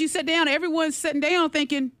sometimes you sit down, everyone's sitting down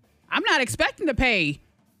thinking, I'm not expecting to pay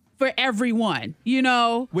for everyone,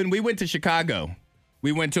 When we went to Chicago,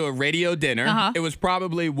 we went to a radio dinner. Uh-huh. It was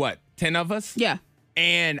probably, 10 of us? Yeah.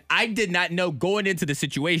 And I did not know going into the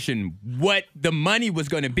situation what the money was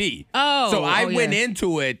going to be. So I went yeah.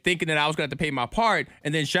 into it thinking that I was going to have to pay my part.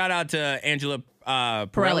 And then shout out to Angela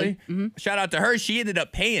Pirelli. Mm-hmm. Shout out to her. She ended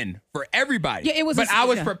up paying for everybody. Yeah, it was But a- I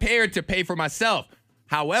was yeah. prepared to pay for myself.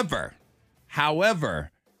 However,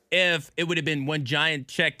 if it would have been one giant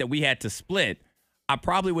check that we had to split, I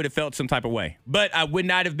probably would have felt some type of way. But I would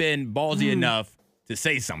not have been ballsy enough to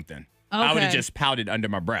say something. I would have Okay. just pouted under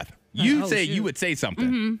my breath. You Oh, say shoot. you would say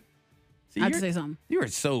something. See, I have to you're- say something. You are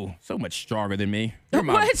so much stronger than me. You're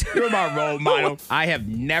my, What? you're my role model. I have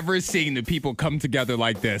never seen the people come together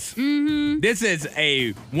like this. Mm-hmm. This is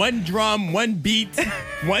a one drum, one beat,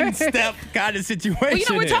 one step kind of situation.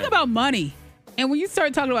 Well, we're here. talking about money. And when you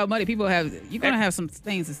start talking about money, you're going to have some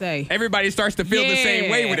things to say. Everybody starts to feel the same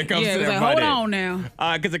way when it comes to it's their like, money. hold on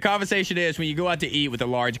now. Because the conversation is, when you go out to eat with a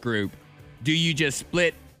large group, do you just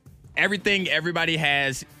split everything everybody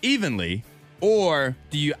has evenly, or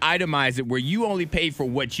do you itemize it where you only pay for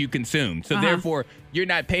what you consume? So therefore, you're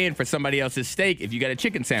not paying for somebody else's steak if you got a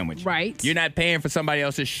chicken sandwich. Right. You're not paying for somebody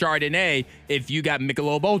else's Chardonnay if you got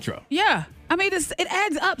Michelob Ultra. Yeah. It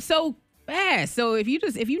adds up so fast. So if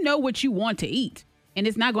you know what you want to eat and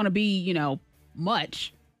it's not going to be,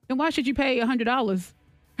 much, then why should you pay $100?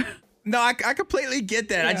 No, I completely get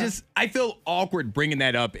that. Yeah. I feel awkward bringing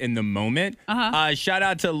that up in the moment. Shout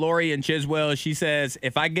out to Lori and Chiswell. She says,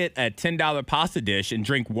 if I get a $10 pasta dish and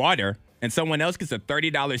drink water and someone else gets a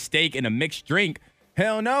 $30 steak and a mixed drink,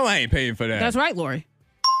 hell no, I ain't paying for that. That's right, Lori.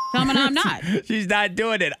 Tell me I'm not. She's not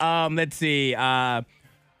doing it. Let's see.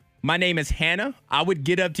 My name is Hannah. I would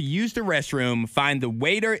get up to use the restroom, find the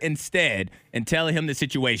waiter instead, and tell him the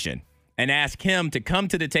situation. And ask him to come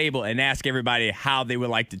to the table and ask everybody how they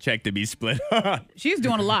would like the check to be split. She's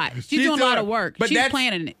doing a lot. She's doing a lot of work. She's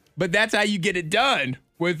planning it. But that's how you get it done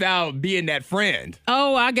without being that friend.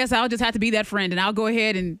 Oh, I guess I'll just have to be that friend, and I'll go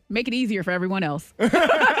ahead and make it easier for everyone else. What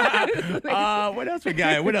else we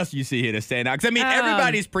got? What else do you see here to stand out? Because, I mean,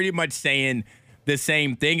 everybody's pretty much saying the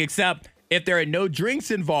same thing, except if there are no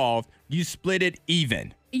drinks involved, you split it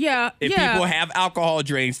even. Yeah. If people have alcohol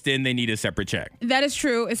drinks, then they need a separate check. That is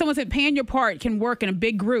true. And someone said paying your part can work in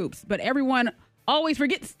big groups, but everyone always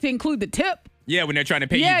forgets to include the tip. Yeah, when they're trying to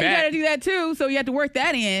pay you back. Yeah, you got to do that too, so you have to work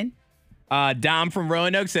that in. Dom from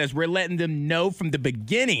Roanoke says, we're letting them know from the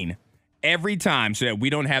beginning every time so that we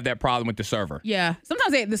don't have that problem with the server. Yeah.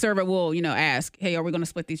 Sometimes the server will, ask, hey, are we going to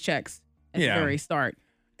split these checks at the very start?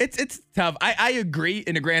 It's tough. I agree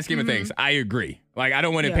in the grand scheme of things. I agree. Like, I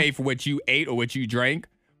don't want to pay for what you ate or what you drank,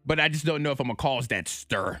 but I just don't know if I'm going to cause that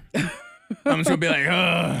stir. I'm just going to be like,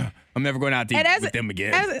 ugh, I'm never going out to eat with them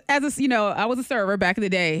again. As I was a server back in the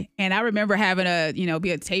day, and I remember having be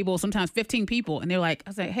a table, sometimes 15 people, and they're like, I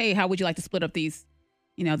was like, hey, how would you like to split up these,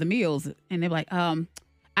 the meals? And they're like, I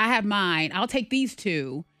have mine. I'll take these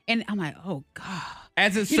two. And I'm like, oh, God.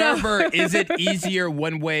 As a server, is it easier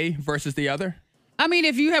one way versus the other? I mean,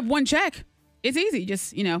 if you have one check, it's easy.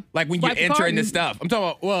 Just, Like when you're entering the stuff. I'm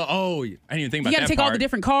talking about, I didn't even think about that. You got to take all the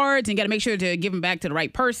different cards and got to make sure to give them back to the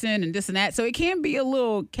right person and this and that. So it can be a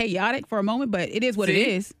little chaotic for a moment, but it is what it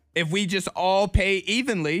is. If we just all pay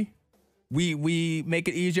evenly, we make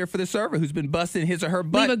it easier for the server who's been busting his or her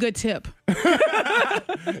butt. Leave a good tip.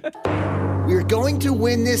 We're going to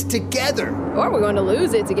win this together. Or we're going to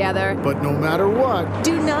lose it together. But no matter what,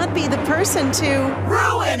 do not be the person to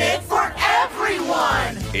ruin it for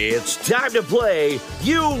everyone. It's time to play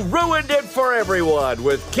You Ruined It for Everyone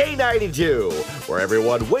with K92, where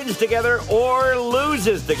everyone wins together or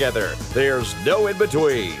loses together. There's no in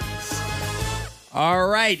between. All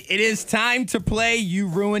right, it is time to play You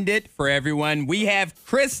Ruined It for Everyone. We have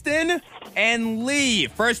Kristen and Lee.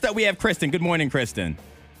 First up, we have Kristen. Good morning, Kristen.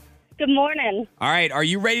 Good morning. All right, are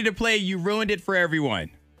you ready to play You Ruined It for Everyone?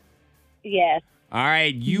 Yes. All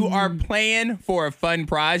right, you are playing for a fun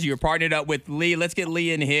prize. You're partnered up with Lee. Let's get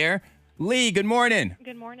Lee in here. Lee, good morning.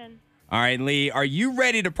 Good morning. All right, Lee, are you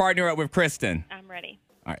ready to partner up with Kristen? I'm ready.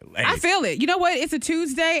 All right, ladies. I feel it. You know what? It's a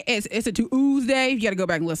Tuesday. It's a Tuesday. You got to go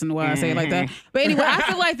back and listen to why I say it like that. But anyway, I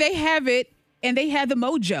feel like they have it, and they have the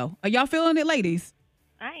mojo. Are y'all feeling it, ladies?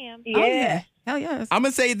 I am. Yeah. Oh, yeah. Hell yes. I'm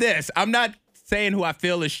going to say this. I'm not saying who I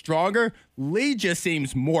feel is stronger. Lee just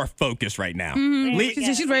seems more focused right now. Mm-hmm. Lee,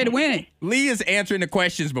 she's ready to win it. Lee is answering the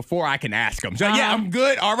questions before I can ask them. So, yeah, I'm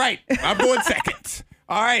good. All right. I'm going second.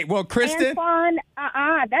 All right. Well, Kristen. Antoine,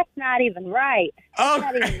 that's not even right. Oh.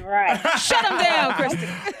 That's not even right. Shut him down, Kristen.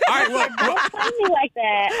 All right. Well, don't play me like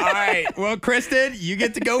that. All right. Well, Kristen, you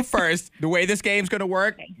get to go first. The way this game's going to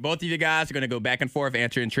work, both of you guys are going to go back and forth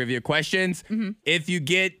answering trivia questions. Mm-hmm. If you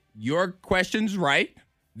get your questions right,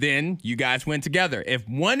 then you guys win together. If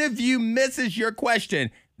one of you misses your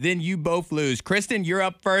question, then you both lose. Kristen, you're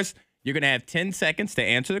up first. You're going to have 10 seconds to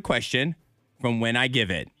answer the question from when I give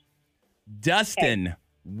it. Dustin,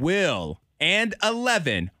 Will, and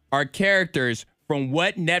 11 are characters from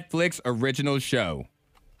what Netflix original show?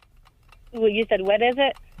 Well, you said, what is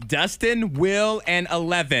it? Dustin, Will, and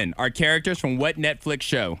 11 are characters from what Netflix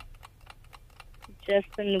show?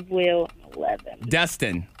 Justin, Will, 11.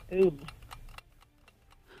 Dustin. Ooh.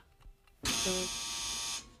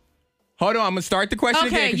 Hold on, I'm going to start the question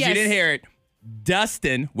again because you didn't hear it.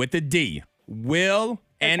 Dustin with a D, Will,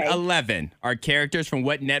 and 11 are characters from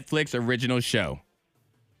what Netflix original show?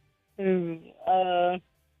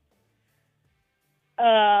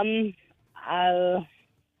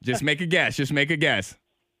 Just make a guess. Just make a guess.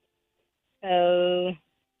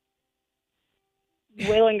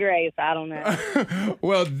 Will and Grace. I don't know.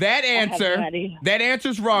 Well, that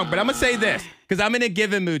answer's wrong, but I'm going to say this because I'm in a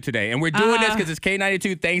giving mood today, and we're doing this because it's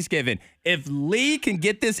K92 Thanksgiving. If Lee can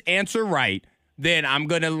get this answer right, then I'm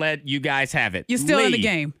going to let you guys have it. You're still in the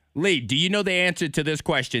game. Lee, do you know the answer to this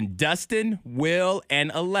question? Dustin, Will,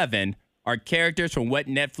 and 11 are characters from what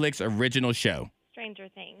Netflix original show? Stranger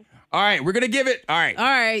Things. All right, we're going to give it. All right. All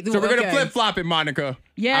right. So we're going to flip-flop it, Monica.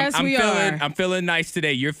 Yes, we are. I'm feeling nice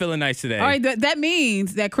today. You're feeling nice today. All right, that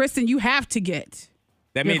means that, Kristen, you have to get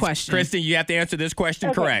that your means, question. Kristen, you have to answer this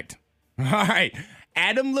question correct. All right.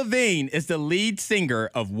 Adam Levine is the lead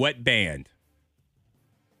singer of what band?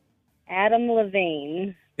 Adam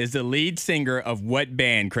Levine is the lead singer of what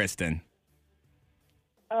band, Kristen?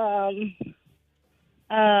 I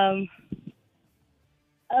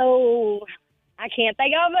I can't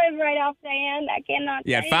think of it right offhand. I cannot.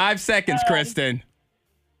 Yeah, think. 5 seconds, Kristen.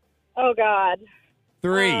 Oh God.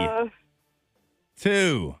 3,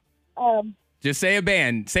 2. Just say a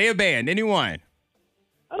band. Say a band. Anyone.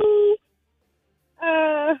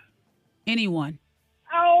 Anyone.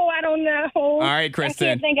 Oh, I don't know. All right, Kristen.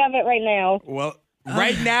 I can't think of it right now. Well,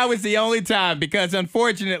 right now is the only time because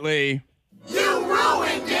unfortunately, You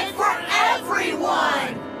ruined it for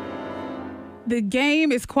everyone! The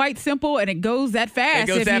game is quite simple and it goes that fast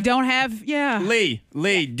goes if that you don't have, Lee,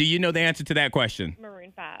 do you know the answer to that question?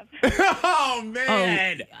 Maroon 5. Oh,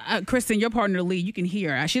 man. Kristen, your partner Lee, you can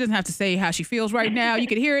hear her. She doesn't have to say how she feels right now. You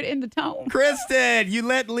can hear it in the tone. Kristen, you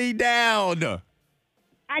let Lee down.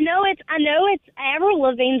 I know it's Avril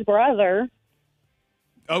Lavigne's brother.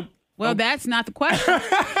 Oh. Well, that's not the question.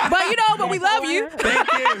 But we love you.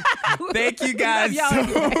 Thank you. Thank you guys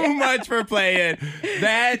so much for playing.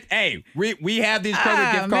 We have these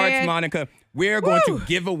Kroger gift cards, man. Monica. We're going to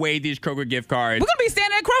give away these Kroger gift cards. We're going to be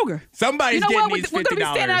standing at Kroger. Somebody's getting these $50. We're going to be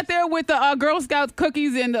standing out there with the Girl Scouts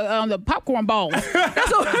cookies and the popcorn balls.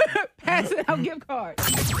 That's what passing out gift cards.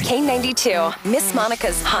 K92, Miss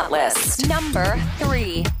Monica's Hot List. Number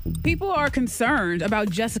 3. People are concerned about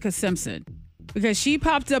Jessica Simpson because she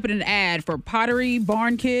popped up in an ad for Pottery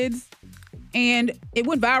Barn Kids. And it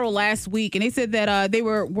went viral last week. And they said that they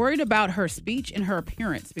were worried about her speech and her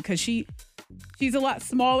appearance because she's a lot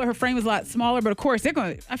smaller. Her frame is a lot smaller. But of course, I feel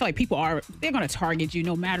like they're going to target you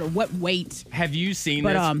no matter what weight. Have you seen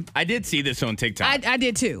this? I did see this on TikTok. I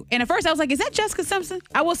did too. And at first I was like, is that Jessica Simpson?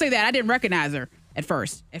 I will say that. I didn't recognize her at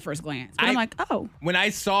first glance. But I'm like, oh. When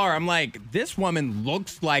I saw her, I'm like, this woman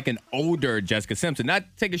looks like an older Jessica Simpson. Not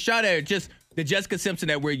take a shot at her, just the Jessica Simpson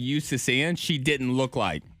that we're used to seeing, she didn't look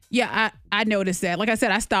like. Yeah, I noticed that. Like I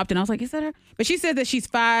said, I stopped and I was like, is that her? But she said that she's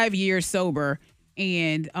 5 years sober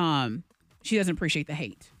and she doesn't appreciate the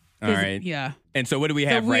hate. All right. Yeah. And so what do we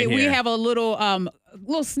have right here? We have a little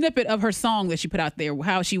snippet of her song that she put out there,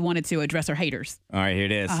 how she wanted to address her haters. All right, here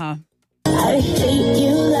it is. Uh-huh. I hate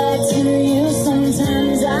you, lie to you.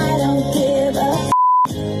 Sometimes I don't give a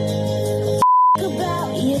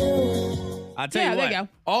about you. I'll tell you what. There you go.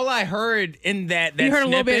 All I heard in that You heard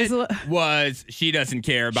snippet a little bit. was she doesn't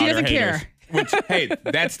care about She doesn't her haters. care. Which, hey,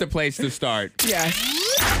 that's the place to start. Yeah.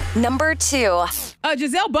 Number 2.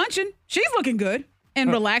 Giselle Bundchen, she's looking good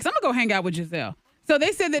and relaxed. I'm gonna go hang out with Giselle. So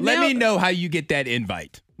they said that Let me know how you get that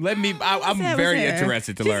invite. I'm very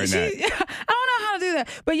interested to learn that. I don't know how to do that.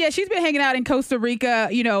 But yeah, she's been hanging out in Costa Rica,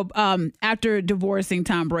 after divorcing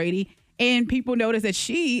Tom Brady. And people notice that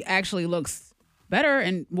she actually looks better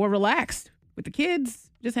and more relaxed with the kids,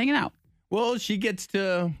 just hanging out. Well, she gets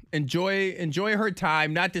to enjoy her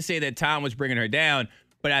time. Not to say that Tom was bringing her down,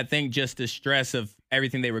 but I think just the stress of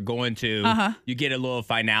everything they were going to, you get a little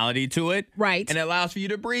finality to it. Right. And it allows for you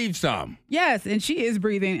to breathe some. Yes, and she is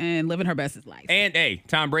breathing and living her best life. And, hey,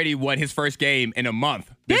 Tom Brady won his first game in a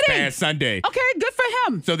month this past Sunday. Okay, good for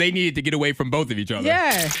him. So they needed to get away from both of each other.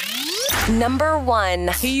 Yeah. Number 1.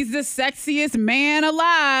 He's the sexiest man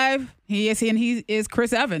alive. He is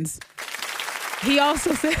Chris Evans. He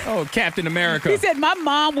also said... Oh, Captain America. He said, my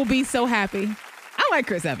mom will be so happy. I like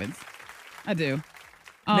Chris Evans. I do.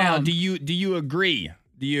 Now, do you agree?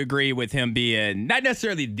 Do you agree with him being not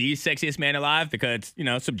necessarily the sexiest man alive because,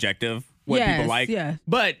 subjective, what people like. Yeah.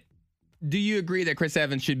 But do you agree that Chris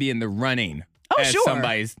Evans should be in the running as sure.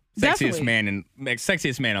 somebody's Definitely.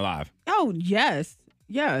 sexiest man alive? Oh, yes.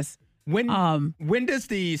 Yes. When does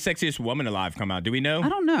the sexiest woman alive come out? Do we know? I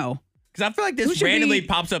don't know. Because I feel like this randomly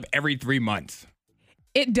pops up every 3 months.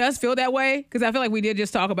 It does feel that way because I feel like we did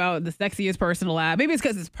just talk about the sexiest person alive. Maybe it's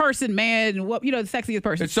because it's person, man, the sexiest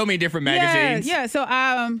person. There's so many different magazines. Yeah. So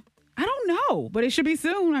I don't know, but it should be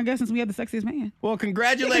soon, I guess, since we have the sexiest man. Well,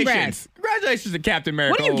 congratulations. Congratulations to Captain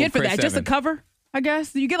America. What do you get for Chris that? Evans. Just a cover, I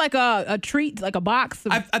guess? You get like a treat, like a box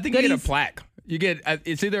of I think goodies? you get a plaque. You get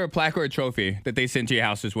it's either a plaque or a trophy that they send to your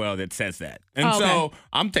house as well that says that. And so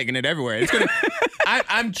I'm taking it everywhere. It's gonna.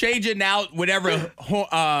 I'm changing out whatever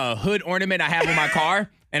hood ornament I have on my car,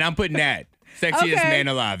 and I'm putting that sexiest man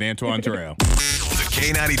alive, Antoine Terrell. The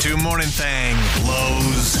K92 Morning Thang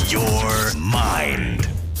blows your mind.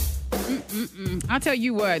 I'll tell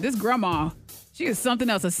you what, this grandma, she is something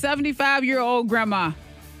else. A 75-year-old grandma.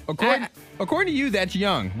 According to you, that's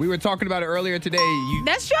young. We were talking about it earlier today.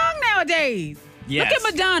 That's young nowadays. Yes. Look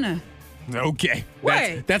at Madonna. Okay.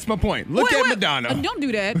 Wait. That's my point. Look at Madonna. Don't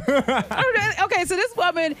do that. Okay, so this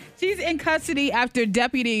woman, she's in custody after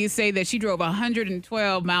deputies say that she drove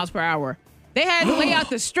 112 miles per hour. They had to lay out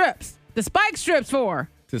the strips, the spike strips for her.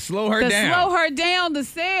 To slow her down. To slow her down the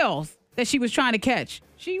sales that she was trying to catch.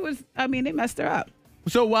 They messed her up.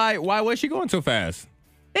 So why was she going so fast?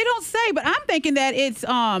 They don't say, but I'm thinking that it's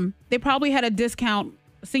they probably had a discount,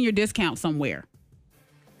 senior discount somewhere.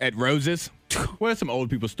 At Rose's? What are some old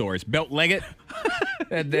people stores? Belt Leggett?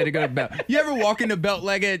 They go to Belt. You ever walk into Belt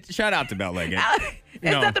Leggett? Shout out to Belt Leggett.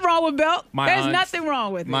 There's nothing wrong with Belt. There's aunts, nothing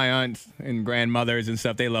wrong with it. My aunts and grandmothers and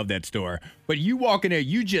stuff, they love that store. But you walk in there,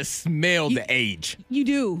 you just smell the age. You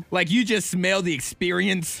do. Like you just smell the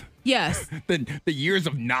experience. Yes. the years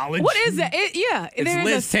of knowledge. What is that? It's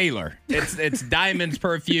Liz Taylor. It's Diamonds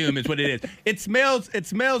perfume is what it is. It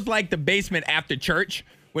smells like the basement after church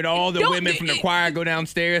when all the women from the choir go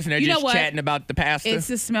downstairs and they're just chatting about the pastor. It's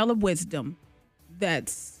the smell of wisdom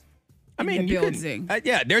that's building.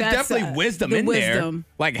 There's definitely wisdom in there.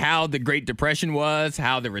 Like how the Great Depression was,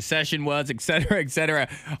 how the recession was, et cetera, et cetera.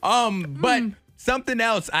 But something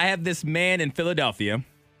else, I have this man in Philadelphia.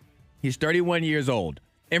 He's 31 years old.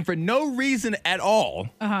 And for no reason at all,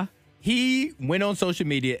 he went on social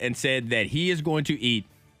media and said that he is going to eat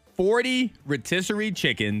 40 rotisserie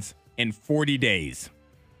chickens in 40 days.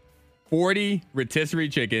 40 rotisserie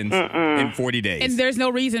chickens in 40 days. And there's no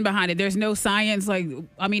reason behind it. There's no science.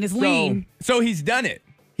 It's lean. So he's done it.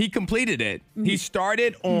 He completed it. He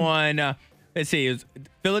started on,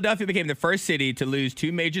 Philadelphia became the first city to lose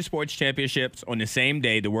 2 major sports championships on the same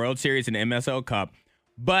day, the World Series and MSL Cup.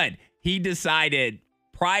 But he decided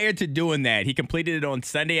prior to doing that, he completed it on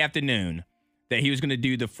Sunday afternoon, that he was going to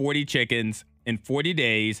do the 40 chickens in 40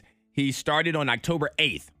 days. He started on October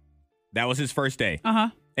 8th. That was his first day.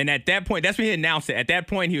 And at that point, that's when he announced it. At that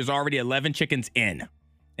point, he was already 11 chickens in,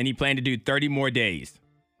 and he planned to do 30 more days.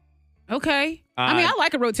 Okay. I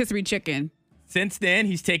like a rotisserie chicken. Since then,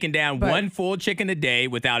 he's taken down 1 full chicken a day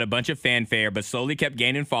without a bunch of fanfare, but slowly kept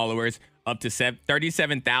gaining followers, up to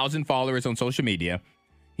 37,000 followers on social media.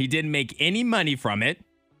 He didn't make any money from it.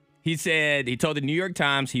 He told the New York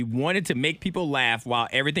Times he wanted to make people laugh while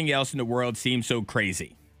everything else in the world seemed so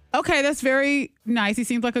crazy. Okay, that's very nice. He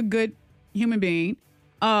seems like a good human being.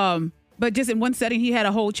 But just in one setting, he had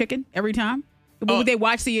a whole chicken every time? Would they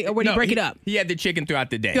watch or would he break it up? He had the chicken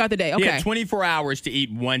throughout the day. Okay. He had 24 hours to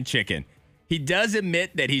eat 1 chicken. He does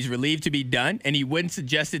admit that he's relieved to be done, and he wouldn't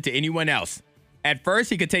suggest it to anyone else. At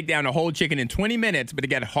first, he could take down a whole chicken in 20 minutes, but it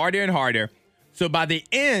got harder and harder. So by the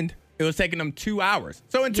end, it was taking him 2 hours.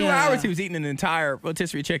 So in 2 hours, he was eating an entire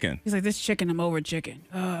rotisserie chicken. He's like, this chicken, I'm over chicken.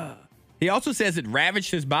 He also says it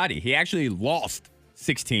ravaged his body. He actually lost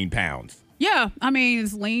 16 pounds. Yeah,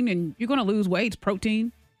 it's lean, and you're going to lose weight. It's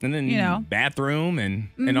protein. And then, bathroom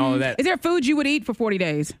and all of that. Is there food you would eat for 40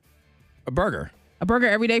 days? A burger. A burger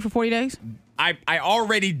every day for 40 days? I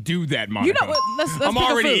already do that, Monica. You know what? Let's I'm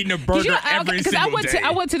already eating a burger every single day.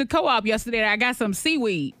 I went to the co-op yesterday and I got some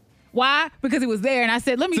seaweed. Why? Because it was there, and I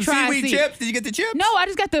said, let me try seaweed chips? Did you get the chips? No, I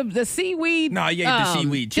just got the seaweed. No, you ate the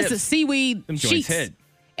seaweed chips. Just the seaweed sheets.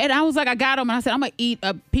 And I was like, I got them, and I said, I'm going to eat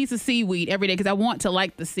a piece of seaweed every day because I want to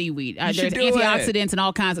like the seaweed. There's antioxidants and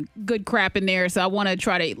all kinds of good crap in there, so I want to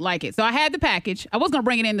try to like it. So I had the package. I was going to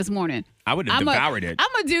bring it in this morning. I would have devoured it. I'm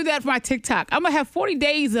going to do that for my TikTok. I'm going to have 40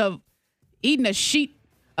 days of eating a sheet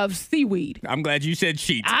of seaweed. I'm glad you said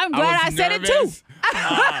sheets. I'm glad I said it too.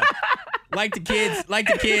 Like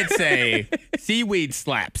the kids say, seaweed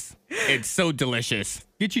slaps. It's so delicious.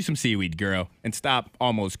 Get you some seaweed, girl, and stop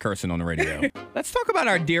almost cursing on the radio. Let's talk about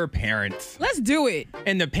our dear parents. Let's do it.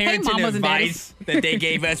 And the parenting advice that they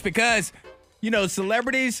gave us because,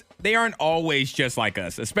 celebrities, they aren't always just like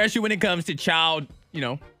us, especially when it comes to child,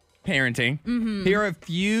 parenting. Mm-hmm. Here are a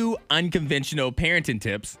few unconventional parenting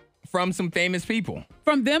tips from some famous people.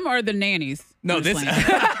 From them or the nannies? No, this.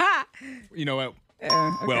 You know what?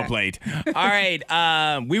 Okay. Well played. All right.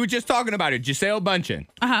 We were just talking about it. Gisele Bündchen.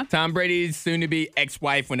 Tom Brady's soon-to-be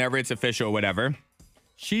ex-wife, whenever it's official or whatever.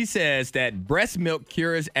 She says that breast milk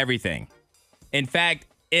cures everything. In fact,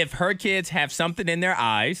 if her kids have something in their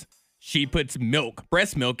eyes, she puts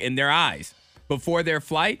breast milk in their eyes. Before their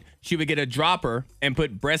flight, she would get a dropper and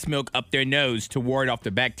put breast milk up their nose to ward off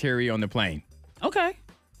the bacteria on the plane. Okay.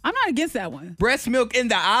 I'm not against that one. Breast milk in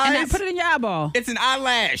the eyes? And I put it in your eyeball. It's an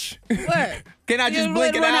eyelash. What? Can I just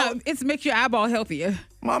blink it out? It makes your eyeball healthier.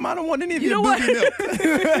 Mom, I don't want any of your booty milk.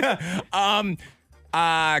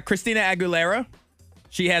 Christina Aguilera,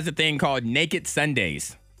 she has a thing called Naked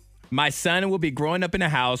Sundays. My son will be growing up in a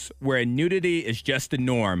house where nudity is just the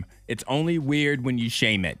norm. It's only weird when you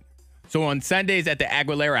shame it. So on Sundays at the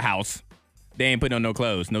Aguilera house, they ain't putting on no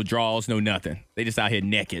clothes, no drawers, no nothing. They just out here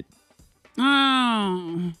naked.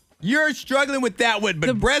 Oh. You're struggling with that one,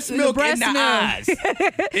 but breast milk in the eyes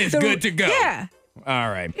is good to go. Yeah. All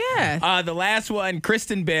right. Yeah. The last one,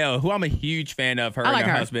 Kristen Bell, who I'm a huge fan of, her and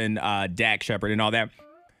her husband, Dak Shepard, and all that.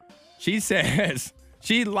 She says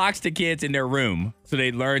She locks the kids in their room so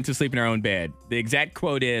they learn to sleep in their own bed. The exact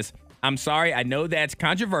quote is, "I'm sorry, I know that's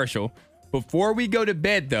controversial. Before we go to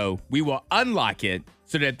bed, though, we will unlock it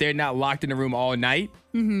so that they're not locked in the room all night.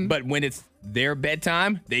 But when it's their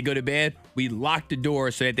bedtime, they go to bed, we lock the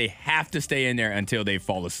door so that they have to stay in there until they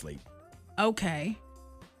fall asleep." Okay.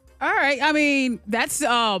 All right. I mean, that's,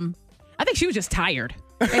 I think she was just tired.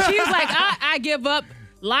 And she was like, I give up.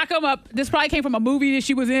 Lock them up. This probably came from a movie that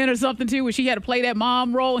she was in or something, too, where she had to play that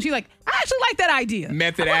mom role. And she's like, I actually like that idea.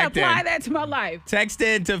 Method I acting. apply that to my life. Text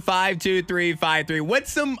in to 52353.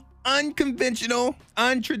 What's some unconventional,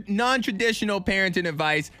 non-traditional parenting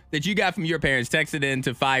advice that you got from your parents? Text it in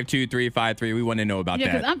to 52353. We want to know about Yeah,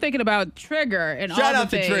 that. because I'm thinking about Trigger and Shout all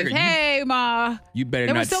out the to things. Trigger. Hey, Ma. You better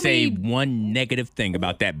There not was so say many- one negative thing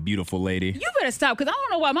about that beautiful lady. You better stop, because I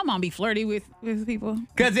don't know why my mom be flirty with people.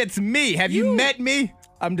 Because it's me. Have you met me?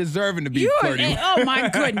 I'm deserving to be flirty. Oh, my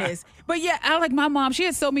goodness. But yeah, I like my mom. She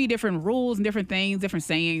has so many different rules and different things, different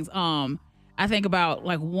sayings. I think about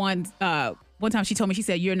like one time she told me, she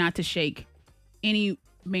said, "You're not to shake any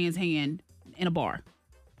man's hand in a bar."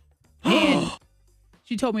 And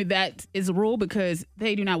she told me that is a rule because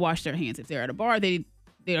they do not wash their hands. If they're at a bar, they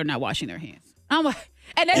are not washing their hands. I'm like,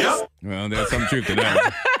 and that's Well, there's some truth to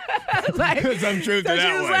that. like, There's some truth to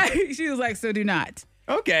that one. she was like, so do not.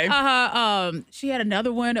 Okay. She had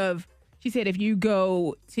another one of, she said, if you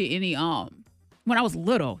go to any, when I was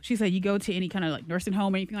little, she said, you go to any kind of like nursing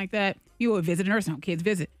home or anything like that, you would visit a nursing home, kids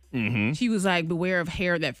visit. Mm-hmm. She was like, beware of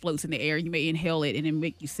hair that floats in the air. You may inhale it and it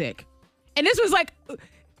make you sick. And this was like,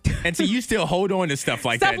 And so you still hold on to stuff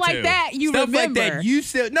like that, Stuff like too. that, you stuff remember. like that, you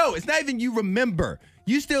still, no, it's not even you remember.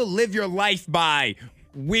 You still live your life by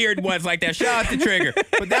weird ones like that. Shout out to Trigger.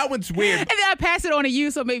 But that one's weird. and then I pass it on to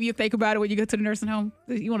you, so maybe you think about it when you go to the nursing home.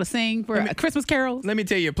 You want to sing for Christmas carols? Let me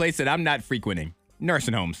tell you a place that I'm not frequenting.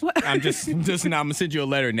 Nursing homes. I'm just not, I'm gonna send you a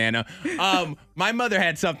letter, Nana. My mother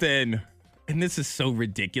had something, and this is so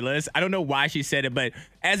ridiculous. I don't know why she said it, but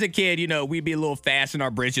as a kid, you know, we'd be a little fast in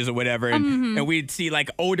our britches or whatever, and we'd see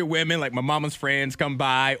like older women, like my mama's friends, come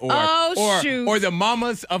by, or the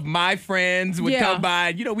mamas of my friends would come by.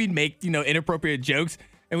 You know, we'd make inappropriate jokes,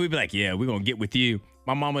 and we'd be like, "Yeah, we're gonna get with you."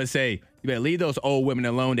 My mama would say, "You better leave those old women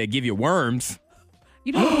alone that give you worms."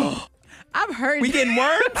 You know, I've heard we getting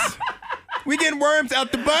worms. We getting worms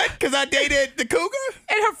out the butt because I dated the cougar?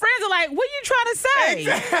 And her friends are like, what are you trying to say?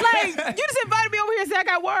 Like, you just invited me over here and said I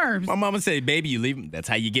got worms. My mama said, baby, you leave them. That's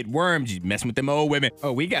how you get worms. You messing with them old women.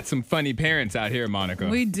 Oh, we got some funny parents out here, Monica.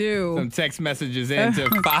 We do. Some text messages into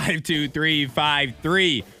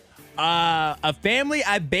 52353. A family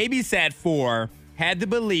I babysat for had the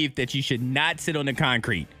belief that you should not sit on the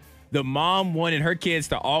concrete. The mom wanted her kids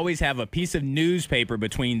to always have a piece of newspaper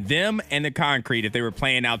between them and the concrete if they were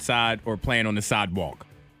playing outside or playing on the sidewalk.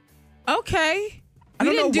 Okay. I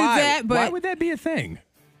don't didn't know why. do that, but why would that be a thing?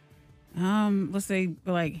 Let's say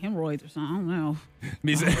like hemorrhoids or something. I don't know.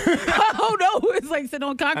 Me say- Oh no, it's like sitting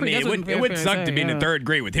on concrete. I mean, That's it would suck to be in the third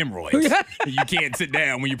grade with hemorrhoids. You can't sit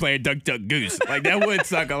down when you're playing Duck, Duck, Goose. Like, that would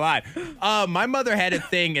suck a lot. My mother had a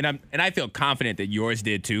thing, and I feel confident that yours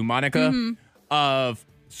did too, Monica, of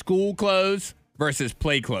school clothes versus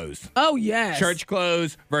play clothes. Oh, yes. Church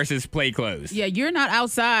clothes versus play clothes. Yeah, you're not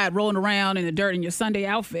outside rolling around in the dirt in your Sunday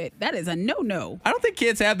outfit. That is a no-no. I don't think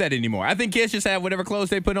kids have that anymore. I think kids just have whatever clothes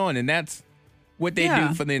they put on, and that's what they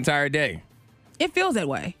do for the entire day. It feels that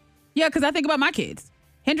way. Yeah, because I think about my kids.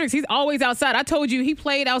 Hendrix, he's always outside. I told you he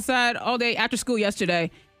played outside all day after school yesterday,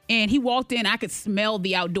 and he walked in. I could smell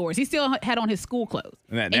the outdoors. He still had on his school clothes.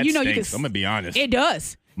 And that you know, stinks. I'm going to be honest. It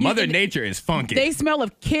does. Mother Nature is funky. They smell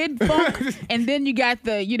of kid funk, and then you got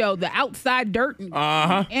the outside dirt and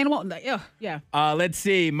animal. Yeah. Let's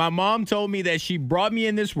see. My mom told me that she brought me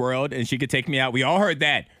in this world and she could take me out. We all heard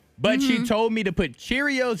that. But she told me to put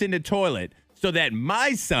Cheerios in the toilet so that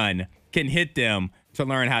my son can hit them to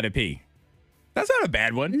learn how to pee. That's not a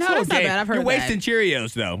bad one. No, It's that's not okay. bad. I've heard You're of that. wasting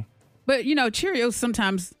Cheerios, though. But, Cheerios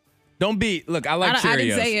sometimes. Don't be, look, I like Cheerios. I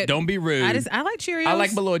didn't say it. Don't be rude. I like Cheerios. I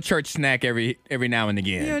like my little church snack every now and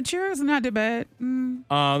again. Yeah, Cheerios are not that bad.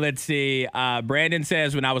 Let's see. Brandon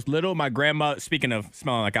says, when I was little, my grandma, speaking of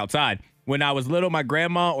smelling like outside, when I was little, my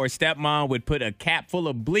grandma or stepmom would put a cap full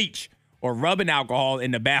of bleach or rubbing alcohol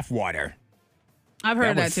in the bath water. I've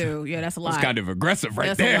heard that too. Yeah, that's a lot. That's kind of aggressive right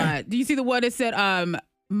that's there. A lot. Do you see the one that said,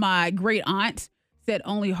 my great aunt said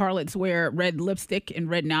only harlots wear red lipstick and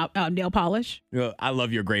red nail polish? I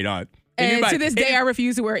love your great aunt. And to this day, I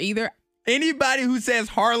refuse to wear either. Anybody who says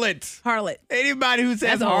harlots. Anybody who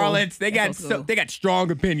says harlots, they got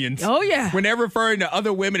strong opinions. Oh, yeah. When they're referring to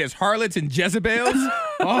other women as harlots and Jezebels,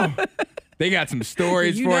 They got some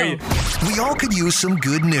stories for you. We all could use some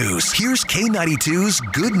good news. Here's K92's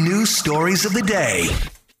good news stories of the day.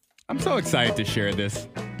 I'm so excited to share this.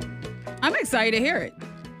 I'm excited to hear it.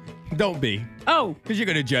 Don't be. Oh. Because you're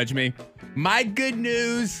going to judge me. My good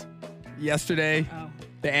news yesterday,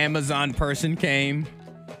 the Amazon person came,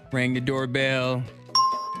 rang the doorbell,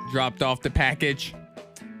 dropped off the package.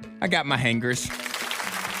 I got my hangers.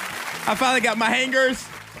 I finally got my hangers.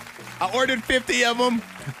 I ordered 50 of them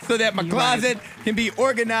so that my closet can be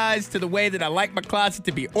organized to the way that I like my closet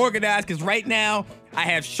to be organized. Because right now, I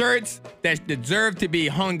have shirts that deserve to be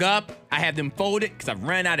hung up. I have them folded because I've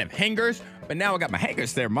run out of hangers. But now I got my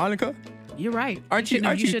hangers there, Monica. You're right. Aren't you?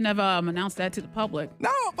 You shouldn't have announced that to the public.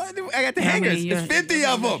 No, but I got the hangers. There's 50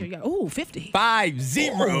 of them. Ooh, 50. 50.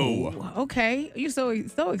 Ooh, okay. You're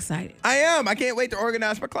so excited. I am. I can't wait to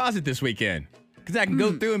organize my closet this weekend. Because I can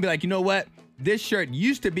go through and be like, you know what? This shirt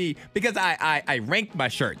used to be, because I ranked my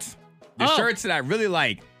shirts. The shirts that I really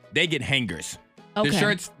like, they get hangers. Okay. The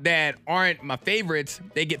shirts that aren't my favorites,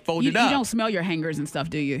 they get folded up. You don't smell your hangers and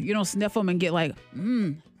stuff, do you? You don't sniff them and get like,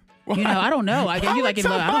 You know, I don't know. I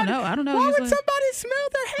don't know. Why would somebody smell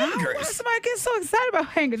their hangers? Why somebody gets so excited about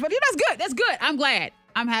hangers? But that's good. That's good. I'm glad.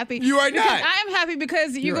 I'm happy. You are not. I am happy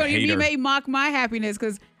because you may mock my happiness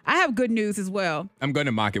because I have good news as well. I'm going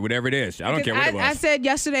to mock it, whatever it is. I don't care what it was. I said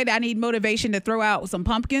yesterday that I need motivation to throw out some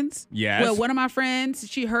pumpkins. Yes. Well, one of my friends,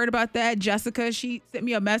 she heard about that. Jessica, she sent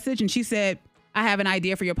me a message and she said, I have an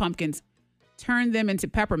idea for your pumpkins. Turn them into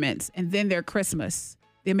peppermints and then they're Christmas.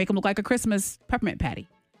 They make them look like a Christmas peppermint patty.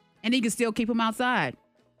 And you can still keep them outside.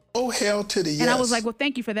 Oh, hell to the yes. And I was like, well,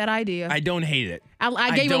 thank you for that idea. I don't hate it.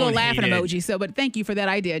 I gave you a little laughing emoji, but thank you for that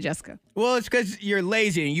idea, Jessica. Well, it's because you're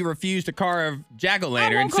lazy and you refuse to carve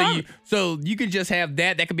jack-o'-lantern. So you could just have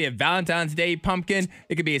that. That could be a Valentine's Day pumpkin.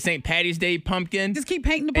 It could be a St. Patty's Day pumpkin. Just keep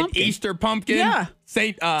painting the pumpkin. An Easter pumpkin. Yeah.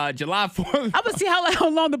 July 4th. I'm going to see how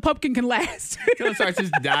long the pumpkin can last. Until it starts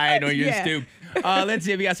just dying on your stoop. Let's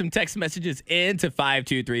see if we got some text messages in to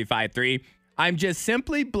 52353. I'm just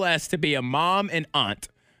simply blessed to be a mom and aunt.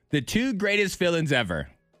 The two greatest feelings ever.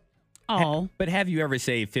 Oh. But have you ever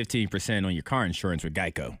saved 15% on your car insurance with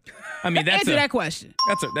Geico? I mean, answer that question.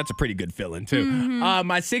 That's a pretty good feeling, too. Mm-hmm.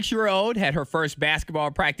 My 6-year-old had her first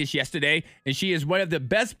basketball practice yesterday, and she is one of the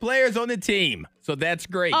best players on the team. So that's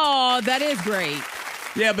great. Oh, that is great.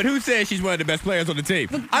 Yeah, but who says she's one of the best players on the team?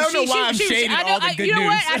 I don't know why I'm shading all the good news. You know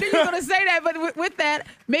what? I knew you were going to say that, but with that,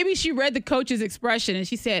 maybe she read the coach's expression, and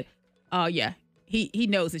she said, oh, yeah. He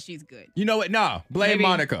knows that she's good. You know what? No. Blame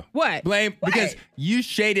Monica. What? Because you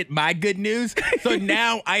shaded my good news. So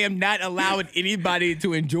now I am not allowing anybody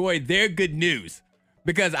to enjoy their good news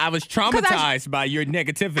because I was traumatized by your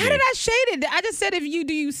negativity. How did I shade it? I just said do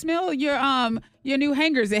you smell your new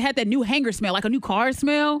hangers? It had that new hanger smell, like a new car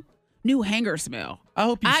smell. New hanger smell.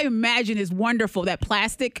 I imagine it's wonderful. That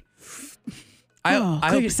plastic. I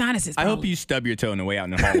hope your sinuses. I hope you stub your toe on the way out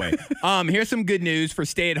in the hallway. Here's some good news for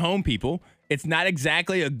stay-at-home people. It's not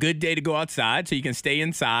exactly a good day to go outside, so you can stay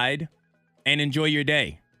inside and enjoy your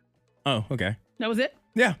day. Oh, okay. That was it?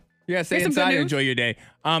 Yeah. Stay inside and enjoy your day.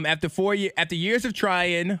 After years of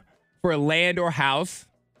trying for a land or house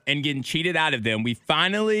and getting cheated out of them, we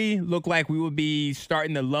finally look like we will be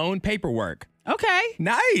starting the loan paperwork. Okay.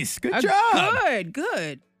 Nice. Good job.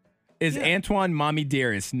 Good. Is Antoine mommy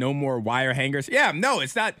dearest? No more wire hangers? Yeah, no,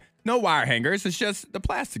 it's not. No wire hangers. It's just the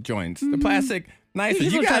plastic joints. The plastic. Nice.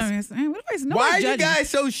 You guys, why are you guys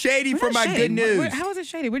so shady for my good news? How is it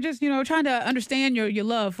shady? We're just, trying to understand your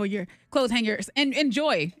love for your clothes hangers and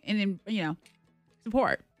enjoy and,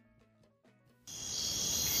 support.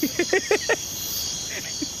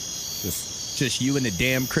 Just you and the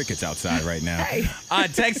damn crickets outside right now. Hey.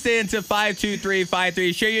 Text in to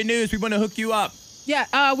 52353. Share your news. We want to hook you up.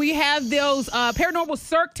 Yeah, we have those Paranormal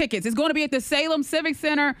Cirque tickets. It's going to be at the Salem Civic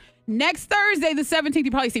Center next Thursday, the 17th.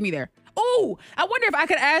 You probably see me there. Oh, I wonder if I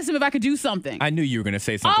could ask them if I could do something. I knew you were going to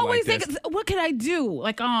say something like this. What could I do?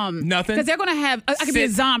 Like, nothing? Because they're going to have, I could be a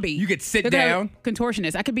zombie. You could sit down.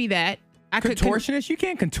 Contortionist. I could be that. Contortionist? You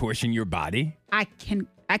can't contortion your body. I can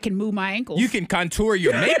move my ankles. You can contour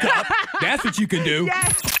your makeup. That's what you can do.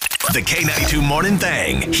 Yes. The K92 Morning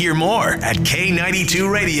Thing. Hear more at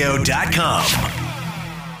K92Radio.com.